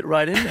 they fit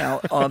right in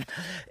now.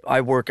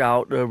 I work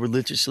out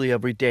religiously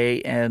every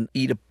day and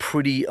eat a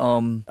pretty,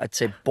 I'd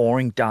say,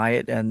 boring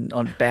diet. And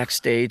on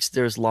backstage,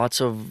 there's lots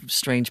of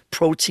strange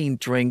protein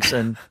drinks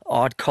and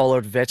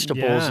odd-colored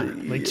vegetables. Yeah,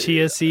 like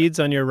chia seeds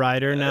on your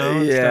rider now.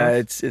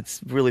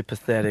 It's really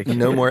pathetic.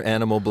 No more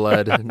animal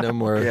blood. No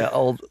more. Yeah,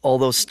 all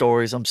those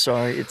stories. I'm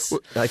sorry.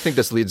 I think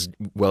this leads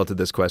well to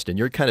this question.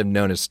 You're kind of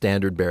known as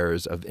standard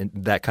bearers of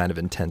that kind of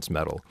intense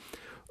metal.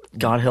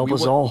 God help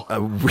us all.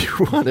 We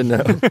want to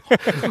know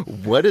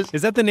what is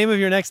that the name of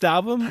your next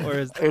album, or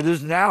is it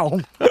is now?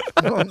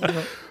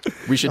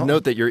 We should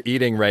note that you're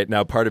eating right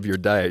now part of your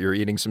diet. You're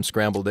eating some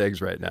scrambled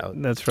eggs right now.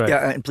 That's right.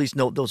 Yeah, and please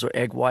note those are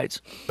egg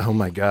whites. Oh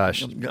my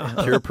gosh,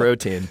 pure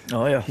protein.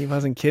 Oh yeah, he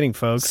wasn't kidding,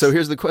 folks. So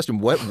here's the question: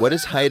 What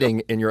is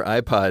hiding in your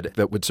iPod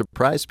that would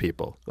surprise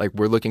people? Like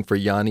we're looking for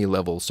Yanni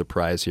level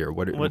surprise here.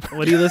 What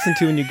do you listen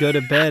to when you go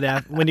to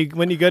bed? When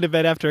you go to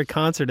bed after a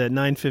concert at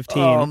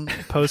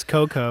 9:15 post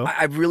Coco?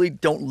 I really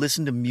don't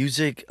listen to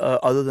music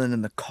other than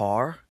in the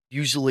car.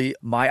 Usually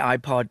my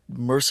iPod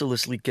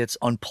mercilessly gets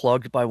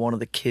unplugged by one of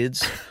the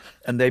kids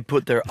and they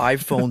put their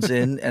iPhones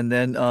in, and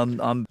then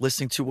I'm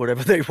listening to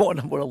whatever they want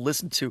to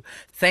listen to.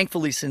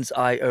 Thankfully, since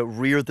I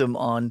reared them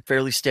on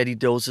fairly steady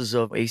doses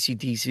of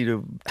AC/DC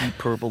to Deep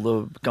Purple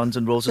to Guns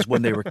N' Roses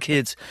when they were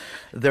kids,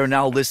 they're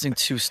now listening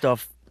to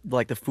stuff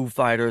like the Foo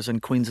Fighters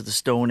and Queens of the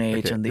Stone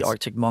Age and the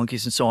Arctic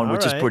Monkeys and so on,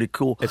 which is pretty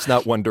cool. It's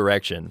not One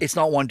Direction. It's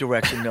not One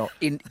Direction, no.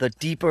 In the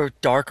deeper,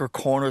 darker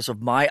corners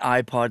of my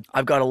iPod,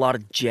 I've got a lot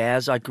of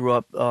jazz. I grew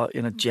up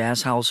in a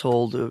jazz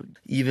household,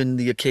 even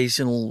the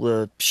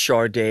occasional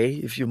Sade,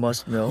 if you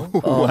must know.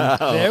 Wow.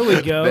 There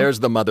we go.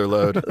 There's the mother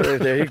load.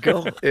 There you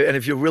go. And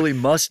if you really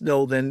must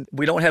know, then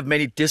we don't have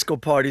many disco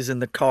parties in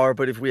the car,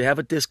 but if we have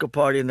a disco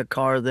party in the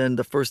car, then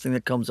the first thing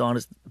that comes on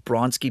is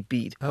Bronski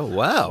Beat. Oh,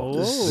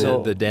 wow.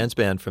 So, the dance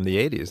band from the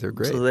 80s. They're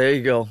great. So there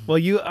you go. Well,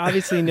 you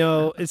obviously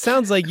know, it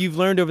sounds like you've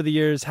learned over the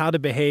years how to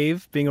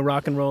behave being a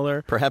rock and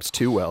roller. Perhaps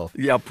too well.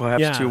 Yeah,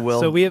 perhaps too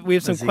well. So we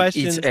have some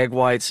questions. Eats egg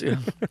whites.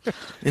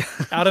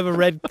 Out of a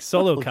red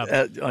Solo cup.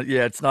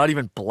 Yeah, it's not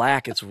even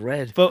black, it's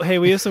red. But hey,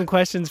 we have some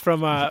questions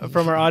from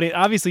our audience.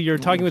 Obviously, you're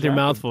talking with your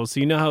mouth full, so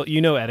you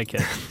know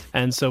etiquette.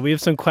 And so we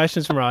have some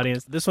questions from our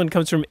audience. This one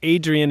comes from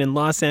Adrian in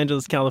Los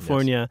Angeles,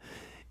 California.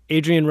 Yes.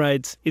 Adrian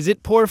writes, "Is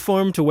it poor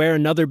form to wear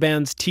another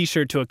band's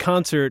T-shirt to a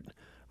concert?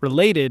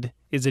 Related,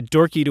 is it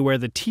dorky to wear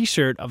the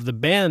T-shirt of the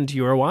band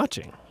you are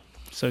watching?"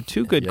 So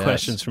two good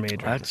questions from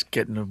Adrian. That's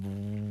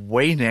getting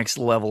way next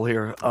level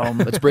here.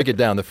 Let's break it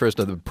down. The first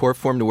of the poor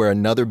form to wear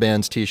another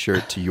band's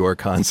T-shirt to your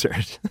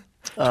concert.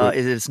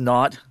 It is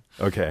not.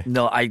 Okay.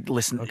 No,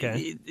 listen,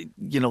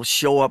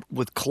 show up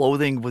with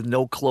clothing, with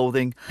no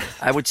clothing.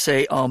 I would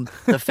say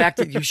the fact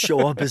that you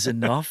show up is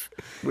enough.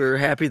 We're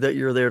happy that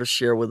you're there to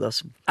share with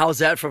us. How's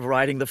that for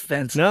riding the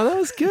fence? No, that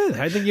was good.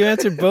 I think you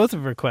answered both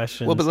of her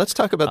questions. Well, but let's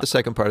talk about the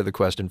second part of the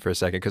question for a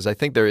second, because I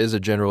think there is a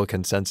general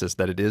consensus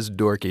that it is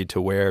dorky to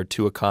wear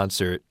to a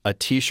concert a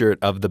T-shirt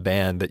of the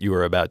band that you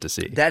are about to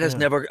see. That has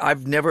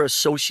I've never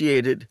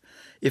associated.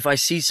 If I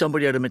see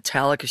somebody at a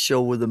Metallica show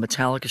with a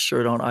Metallica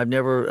shirt on, I've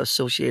never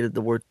associated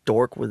the word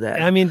dork with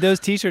that. I mean, those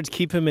T-shirts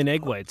keep him in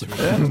egg whites.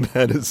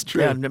 That is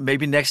true. Yeah,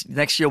 maybe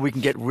next year we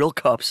can get real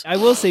cups. I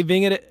will say,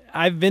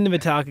 I've been to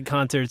Metallica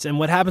concerts, and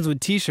what happens with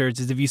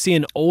T-shirts is if you see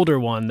an older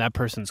one, that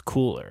person's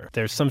cooler.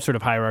 There's some sort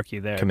of hierarchy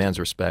there. Commands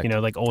respect.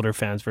 Like older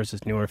fans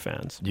versus newer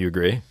fans. Do you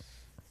agree?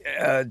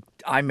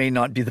 I may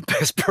not be the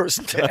best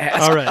person to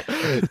ask. All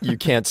right. You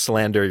can't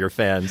slander your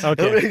fans.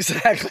 Okay.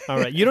 Exactly. All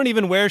right. You don't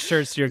even wear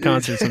shirts to your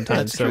concerts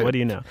sometimes, so what do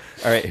you know?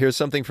 All right. Here's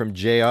something from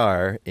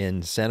JR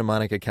in Santa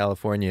Monica,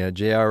 California.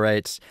 JR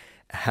writes,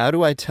 "How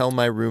do I tell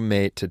my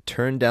roommate to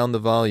turn down the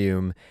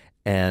volume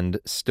and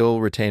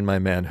still retain my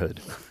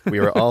manhood? We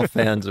are all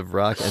fans of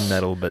rock and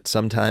metal, but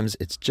sometimes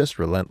it's just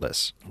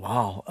relentless."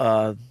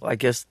 Wow. I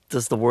guess,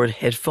 does the word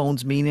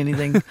headphones mean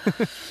anything?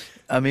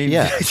 I mean,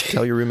 yeah,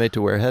 tell your roommate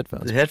to wear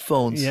headphones. The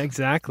headphones. Yeah,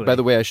 exactly. By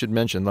the way, I should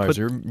mention, Lars,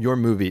 your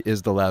movie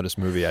is the loudest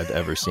movie I've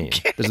ever seen.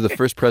 Okay. This is the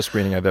first press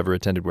screening I've ever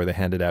attended where they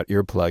handed out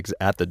earplugs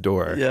at the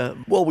door. Yeah.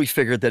 Well, we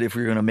figured that if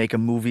we were going to make a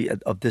movie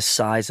of this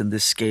size and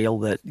this scale,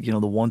 that, you know,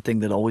 the one thing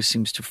that always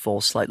seems to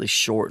fall slightly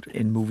short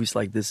in movies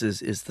like this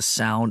is the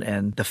sound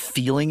and the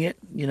feeling it,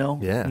 you know?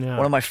 Yeah.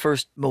 One of my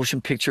first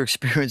motion picture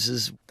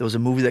experiences, there was a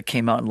movie that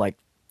came out in like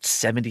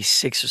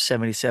 76 or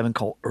 77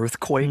 called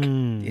Earthquake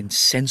in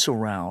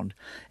Sensoround.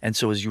 And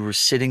so as you were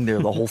sitting there,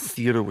 the whole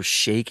theater was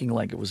shaking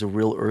like it was a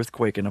real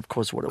earthquake. And of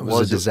course what it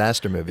was a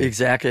disaster movie.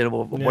 Exactly.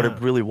 What it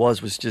really was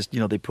just, you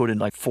know, they put in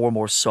like 4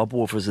 more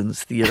subwoofers in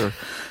this theater,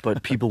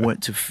 but people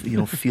went to, you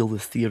know, feel the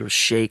theater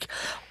shake.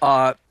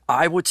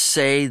 I would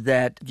say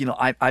that, you know,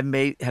 I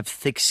may have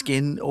thick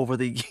skin over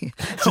the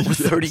over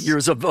 30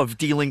 years of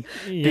dealing,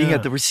 being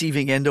at the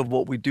receiving end of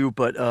what we do,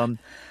 but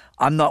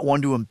I'm not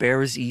one to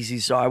embarrass easy,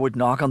 so I would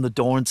knock on the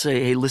door and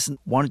say, hey, listen,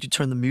 why don't you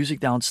turn the music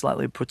down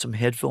slightly and put some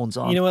headphones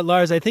on? You know what,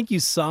 Lars? I think you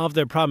solved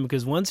their problem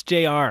because once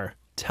JR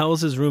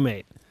tells his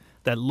roommate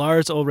that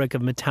Lars Ulrich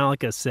of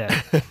Metallica said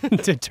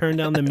to turn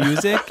down the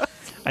music,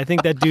 I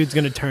think that dude's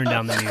going to turn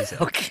down the music.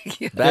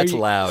 Okay. That's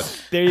loud.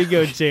 There you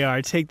go,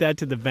 JR. Take that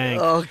to the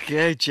bank.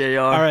 Okay, JR.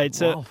 All right,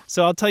 so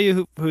I'll tell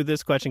you who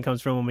this question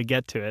comes from when we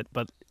get to it,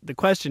 but the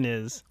question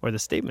is, or the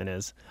statement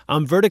is,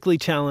 I'm vertically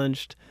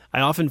challenged. I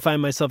often find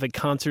myself at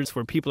concerts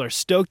where people are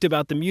stoked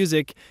about the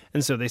music,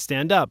 and so they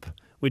stand up,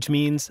 which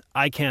means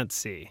I can't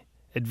see.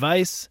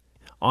 Advice: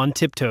 on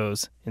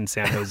tiptoes in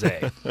San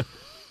Jose.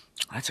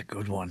 That's a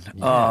good one.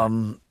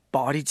 Yeah.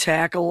 Body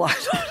tackle? I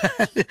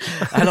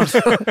don't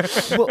know.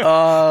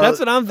 That's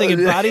what I'm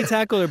thinking. Body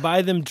tackle or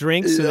buy them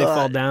drinks so they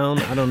fall down.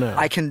 I don't know.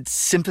 I can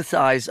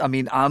sympathize. I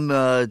mean, I'm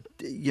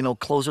you know,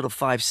 closer to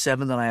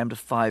 5'7" than I am to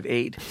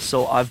 5'8".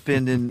 So I've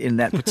been in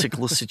that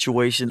particular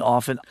situation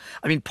often.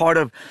 I mean, part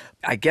of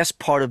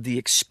the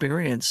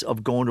experience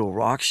of going to a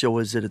rock show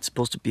is that it's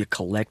supposed to be a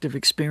collective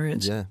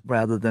experience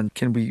rather than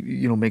can we,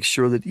 you know, make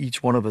sure that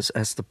each one of us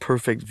has the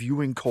perfect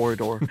viewing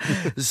corridor.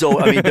 So,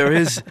 I mean, there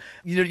is,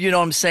 you know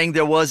what I'm saying?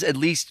 There was, at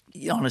least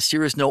on a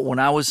serious note, when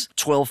I was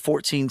 12,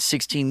 14,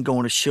 16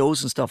 going to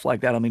shows and stuff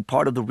like that, I mean,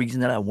 part of the reason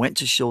that I went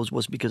to shows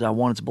was because I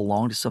wanted to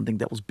belong to something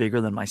that was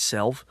bigger than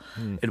myself.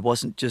 It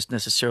wasn't just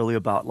necessarily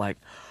about like,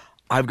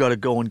 I've got to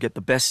go and get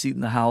the best seat in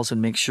the house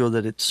and make sure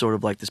that it's sort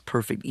of like this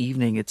perfect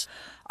evening. It's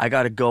I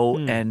got to go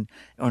and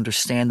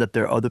understand that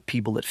there are other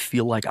people that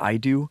feel like I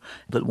do,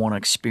 that want to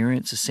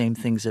experience the same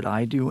things that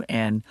I do,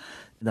 and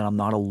that I'm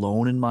not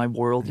alone in my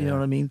world, you know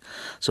what I mean?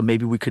 So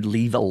maybe we could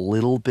leave a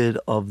little bit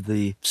of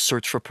the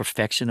search for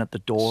perfection at the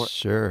door.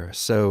 Sure.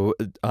 So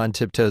on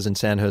tiptoes in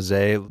San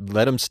Jose,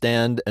 let them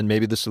stand, and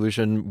maybe the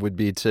solution would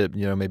be to,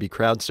 you know, maybe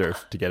crowd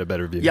surf to get a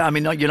better view. Yeah, I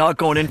mean, you're not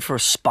going in for a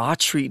spa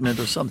treatment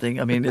or something.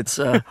 I mean, it's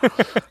a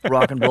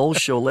rock and roll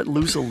show. Let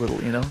loose a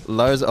little, you know?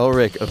 Lars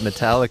Ulrich of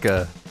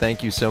Metallica,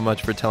 thank you so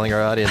much for telling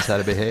our audience how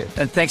to behave.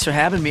 And thanks for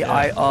having me.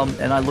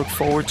 I look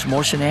forward to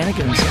more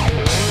shenanigans.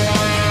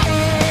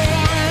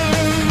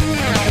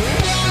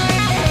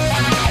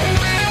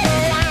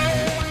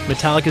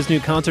 Metallica's new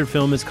concert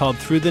film is called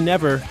Through the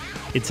Never.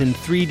 It's in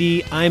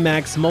 3D,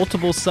 IMAX,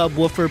 multiple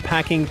subwoofer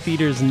packing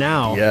theaters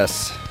now.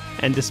 Yes.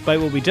 And despite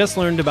what we just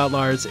learned about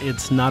Lars,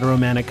 it's not a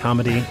romantic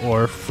comedy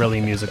or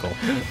frilly musical.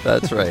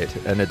 That's right.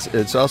 And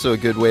it's also a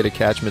good way to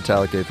catch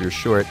Metallica if you're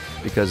short,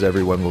 because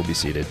everyone will be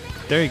seated.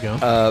 There you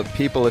go.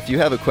 People, if you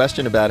have a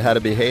question about how to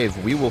behave,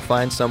 we will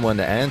find someone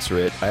to answer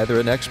it, either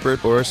an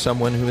expert or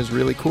someone who is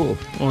really cool.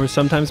 Or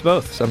sometimes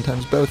both.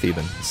 Sometimes both,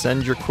 even.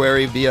 Send your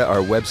query via our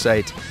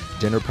website,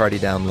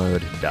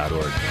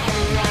 dinnerpartydownload.org.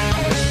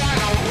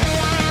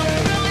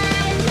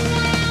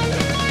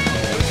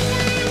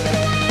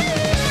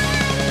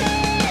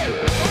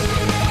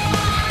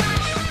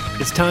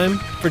 It's time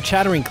for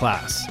Chattering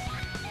Class.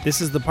 This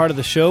is the part of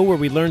the show where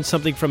we learn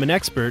something from an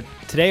expert.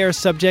 Today our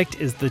subject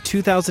is the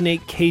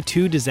 2008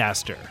 K2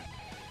 disaster.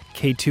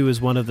 K2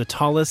 is one of the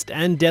tallest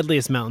and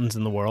deadliest mountains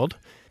in the world,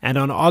 and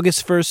on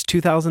August 1st,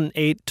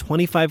 2008,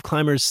 25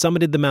 climbers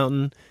summited the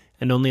mountain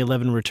and only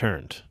 11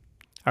 returned.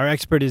 Our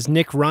expert is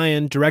Nick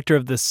Ryan, director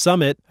of The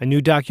Summit, a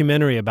new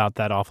documentary about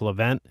that awful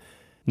event.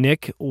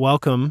 Nick,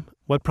 welcome.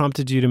 What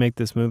prompted you to make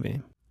this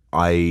movie?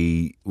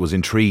 I was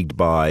intrigued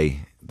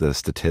by the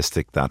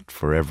statistic that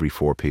for every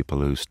 4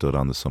 people who stood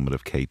on the summit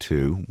of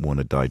K2, 1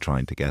 had died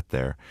trying to get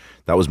there.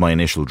 That was my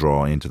initial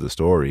draw into the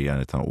story, and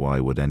I thought, why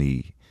would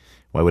anybody,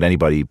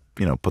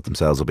 put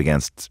themselves up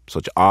against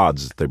such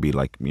odds? There'd be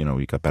like,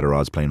 you got better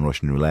odds playing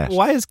Russian roulette.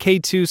 Why is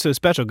K2 so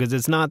special? Because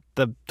it's not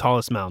the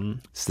tallest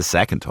mountain. It's the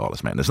second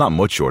tallest mountain. It's not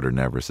much shorter than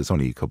Everest. It's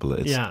only a couple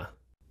of...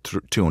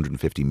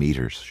 250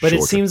 meters But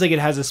shorter. It seems like it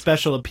has a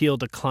special appeal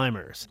to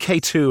climbers.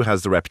 K2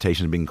 has the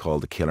reputation of being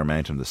called the killer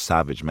mountain, the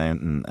savage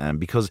mountain,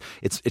 because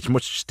it's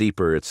much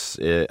steeper. It's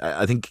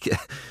I think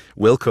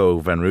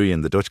Wilco van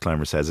Rooyen, the Dutch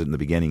climber, says it in the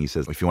beginning. He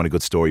says, if you want a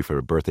good story for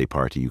a birthday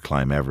party, you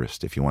climb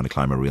Everest. If you want to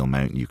climb a real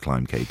mountain, you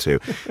climb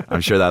K2.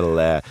 I'm sure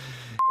that'll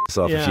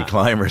off a few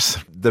climbers.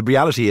 The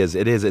reality is,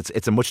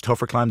 it's a much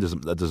tougher climb.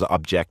 There's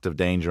objective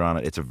danger on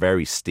it. It's a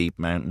very steep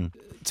mountain.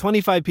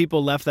 25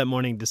 people left that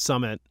morning to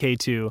summit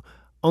K2.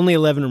 Only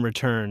 11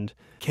 returned.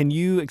 Can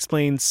you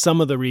explain some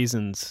of the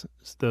reasons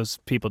those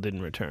people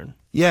didn't return?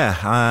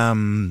 Yeah,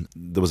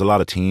 there was a lot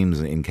of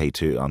teams on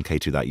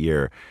K2 that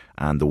year,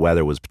 and the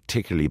weather was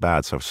particularly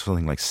bad. So for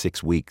something like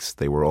 6 weeks,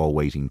 they were all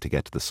waiting to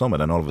get to the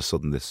summit, and all of a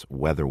sudden this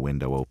weather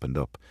window opened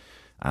up,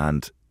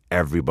 and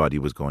everybody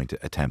was going to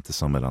attempt the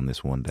summit on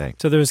this one day.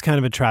 So there was kind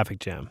of a traffic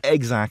jam.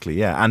 Exactly,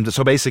 yeah. And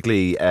so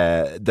basically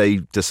they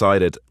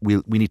decided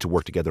we need to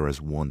work together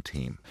as one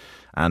team.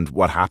 And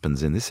what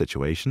happens in this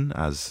situation,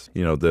 as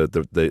you know,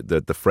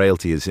 the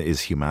frailty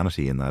is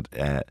humanity in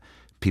that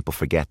people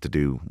forget to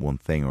do one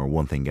thing, or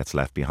one thing gets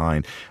left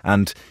behind.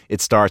 And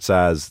it starts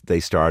as they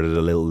started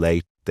a little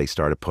late. They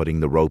started putting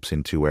the ropes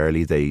in too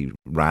early. They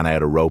ran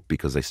out of rope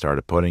because they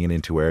started putting it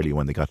in too early.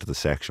 When they got to the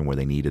section where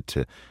they needed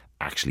to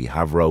actually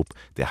have rope,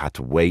 they had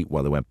to wait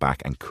while they went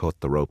back and cut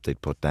the rope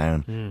they'd put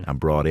down and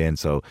brought in.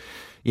 So,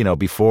 you know,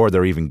 before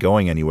they're even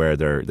going anywhere,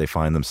 they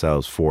find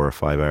themselves 4 or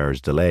 5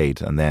 hours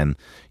delayed. And then,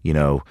 you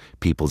know,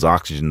 people's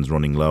oxygen's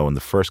running low, and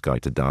the first guy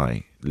to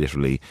die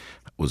literally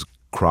was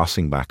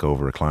crossing back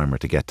over a climber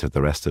to get to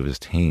the rest of his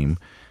team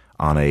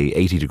on a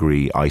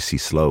 80-degree icy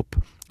slope.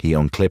 He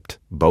unclipped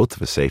both of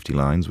his safety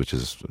lines, which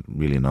is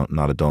really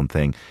not a done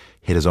thing,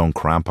 hit his own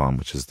crampon,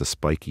 which is the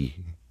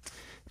spiky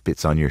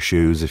bits on your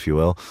shoes, if you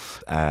will,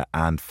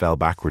 and fell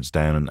backwards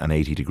down an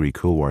 80-degree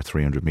couloir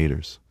 300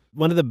 meters.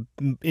 One of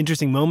the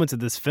interesting moments of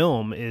this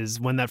film is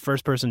when that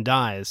first person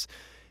dies,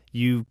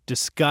 you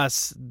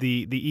discuss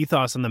the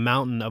ethos on the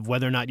mountain of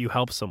whether or not you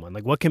help someone.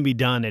 Like, what can be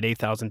done at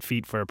 8,000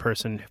 feet for a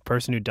person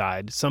who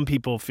died? Some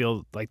people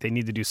feel like they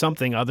need to do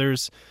something.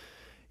 Others,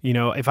 you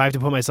know, if I have to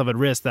put myself at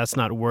risk, that's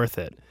not worth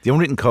it. The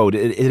unwritten code,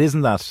 it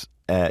isn't that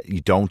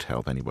you don't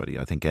help anybody.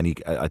 I think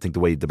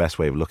the best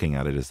way of looking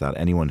at it is that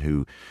anyone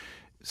who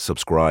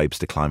subscribes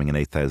to climbing an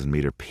 8,000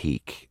 meter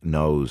peak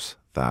knows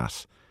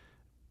that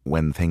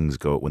when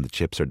the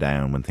chips are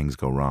down, when things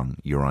go wrong,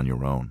 you're on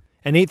your own.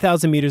 And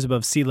 8,000 meters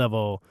above sea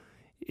level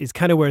is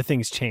kind of where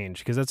things change,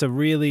 because that's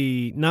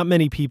not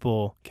many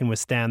people can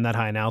withstand that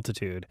high in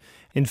altitude.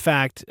 In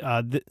fact,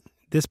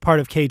 this part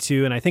of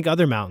K2, and I think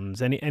other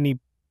mountains, any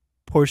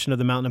portion of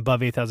the mountain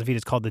above 8,000 feet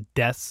is called the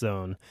death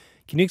zone.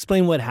 Can you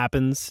explain what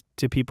happens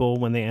to people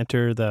when they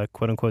enter the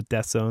quote-unquote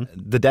death zone?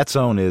 The death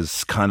zone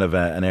is kind of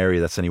an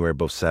area that's anywhere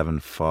above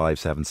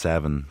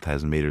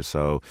 7,000 meters.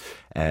 So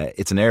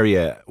it's an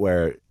area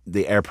where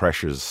the air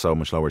pressure is so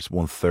much lower. It's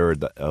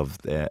 1/3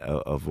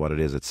 of what it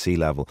is at sea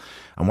level.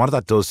 And what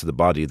that does to the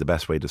body, the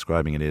best way of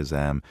describing it is,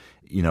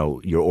 you know,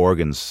 your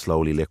organs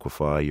slowly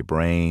liquefy. Your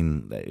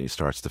brain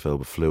starts to fill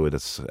with fluid.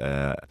 It's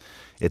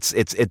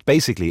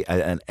basically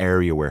an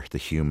area where the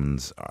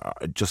humans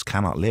just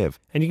cannot live.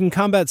 And you can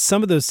combat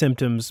some of those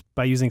symptoms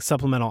by using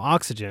supplemental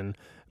oxygen.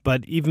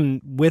 But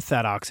even with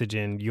that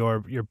oxygen,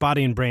 your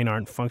body and brain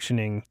aren't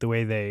functioning the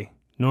way they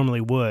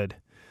normally would.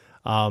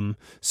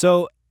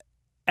 So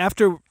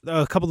after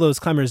a couple of those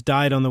climbers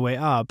died on the way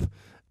up,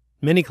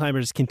 many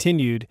climbers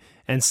continued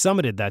and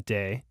summited that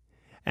day.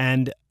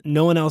 And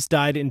no one else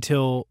died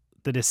until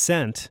the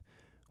descent,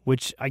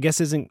 which I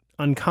guess isn't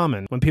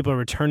uncommon. When people are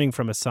returning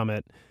from a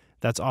summit,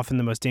 that's often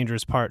the most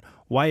dangerous part.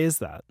 Why is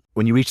that?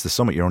 When you reach the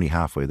summit, you're only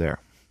halfway there.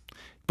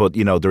 But,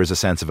 you know, there is a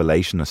sense of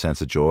elation, a sense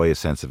of joy, a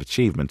sense of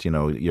achievement. You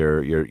know,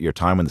 your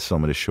time on the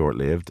summit is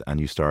short-lived and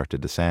you start to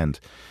descend.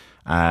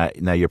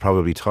 Now, you're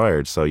probably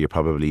tired, so you're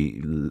probably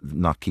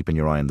not keeping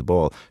your eye on the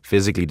ball.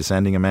 Physically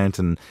descending a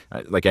mountain,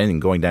 like anything,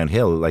 going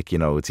downhill, like, you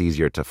know, it's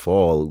easier to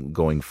fall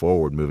going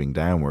forward, moving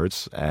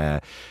downwards.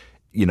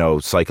 You know,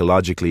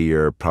 psychologically,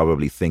 you're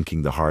probably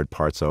thinking the hard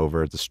part's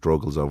over, the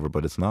struggle's over,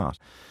 but it's not.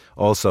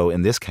 Also,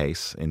 in this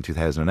case, in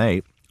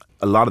 2008,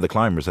 a lot of the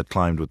climbers had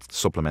climbed with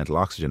supplemental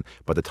oxygen.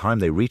 By the time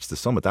they reached the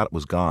summit, that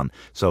was gone.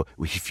 So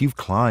if you've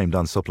climbed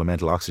on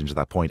supplemental oxygen to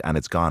that point and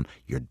it's gone,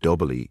 you're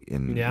doubly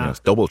in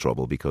it's double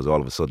trouble, because all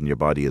of a sudden your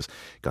body has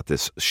got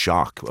this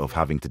shock of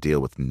having to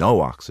deal with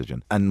no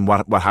oxygen. And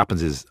what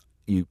happens is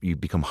you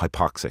become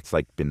hypoxic. It's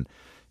like being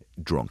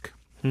drunk.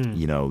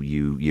 You know,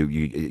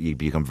 you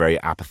become very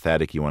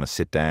apathetic. You want to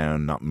sit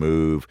down, not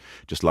move,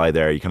 just lie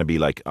there. You kind of be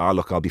like, oh,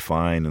 look, I'll be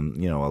fine,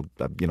 and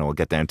I'll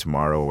get down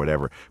tomorrow or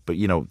whatever. But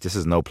you know, this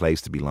is no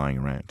place to be lying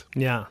around.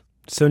 Yeah.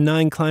 So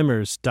 9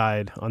 climbers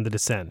died on the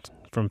descent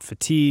from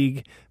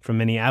fatigue, from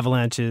many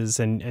avalanches,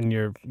 and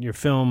your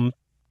film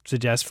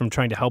suggests from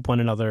trying to help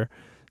one another.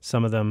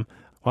 Some of them.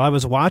 While I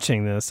was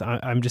watching this,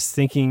 I'm just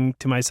thinking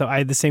to myself, I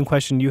had the same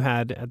question you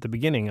had at the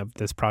beginning of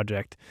this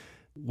project.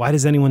 Why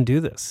does anyone do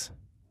this?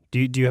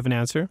 Do you have an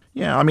answer?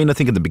 Yeah, I mean, I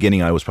think in the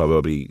beginning I was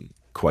probably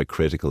quite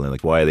critical.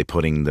 Like, why are they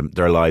putting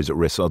their lives at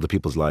risk, other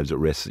people's lives at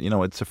risk? You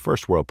know, it's a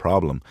first world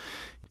problem.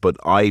 But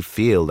I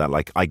feel that,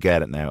 like, I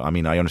get it now. I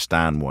mean, I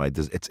understand why.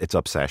 It's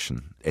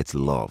obsession. It's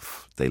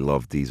love. They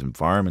love these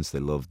environments. They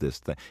love this.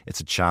 It's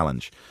a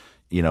challenge.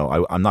 You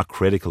know, I'm not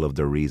critical of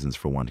their reasons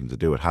for wanting to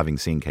do it. Having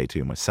seen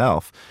K2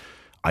 myself,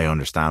 I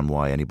understand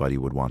why anybody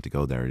would want to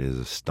go there. It is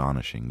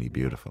astonishingly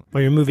beautiful.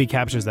 Well, your movie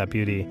captures that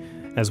beauty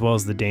as well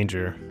as the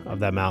danger of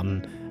that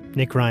mountain.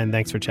 Nick Ryan,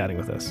 thanks for chatting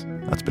with us.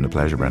 That's been a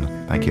pleasure,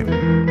 Brendan. Thank you.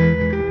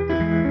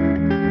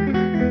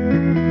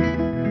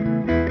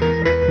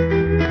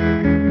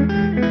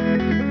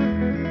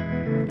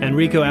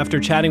 Enrico, after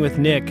chatting with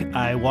Nick,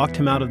 I walked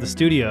him out of the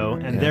studio,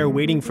 and there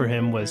waiting for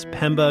him was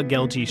Pemba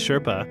Gelji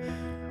Sherpa,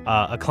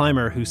 a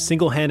climber who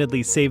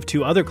single-handedly saved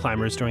 2 other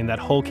climbers during that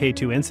whole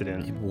K2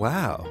 incident.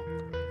 Wow.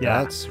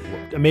 Yeah, That's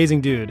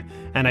amazing dude.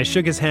 And I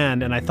shook his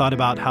hand, and I thought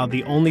about how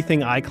the only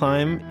thing I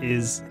climb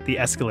is the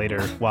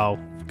escalator while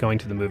going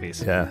to the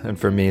movies. Yeah, and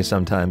for me,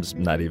 sometimes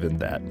not even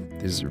that.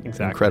 These are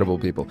incredible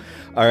people.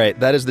 All right,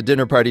 that is the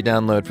Dinner Party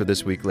Download for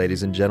this week,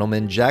 ladies and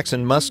gentlemen.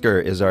 Jackson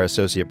Musker is our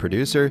associate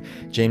producer.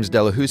 James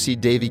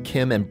Delahousie, Davey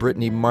Kim, and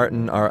Brittany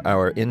Martin are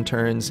our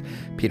interns.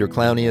 Peter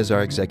Clowney is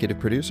our executive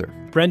producer.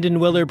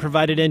 Brendan Willer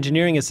provided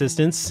engineering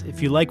assistance.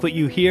 If you like what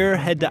you hear,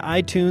 head to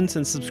iTunes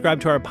and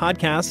subscribe to our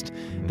podcast.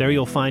 There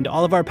you'll find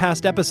all of our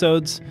past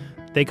episodes.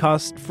 They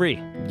cost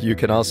free. You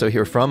can also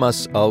hear from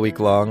us all week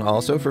long,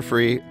 also for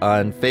free,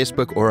 on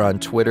Facebook or on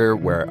Twitter,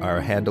 where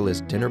our handle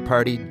is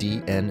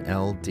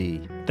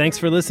DinnerPartyDNLD. Thanks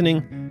for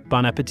listening.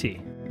 Bon appetit.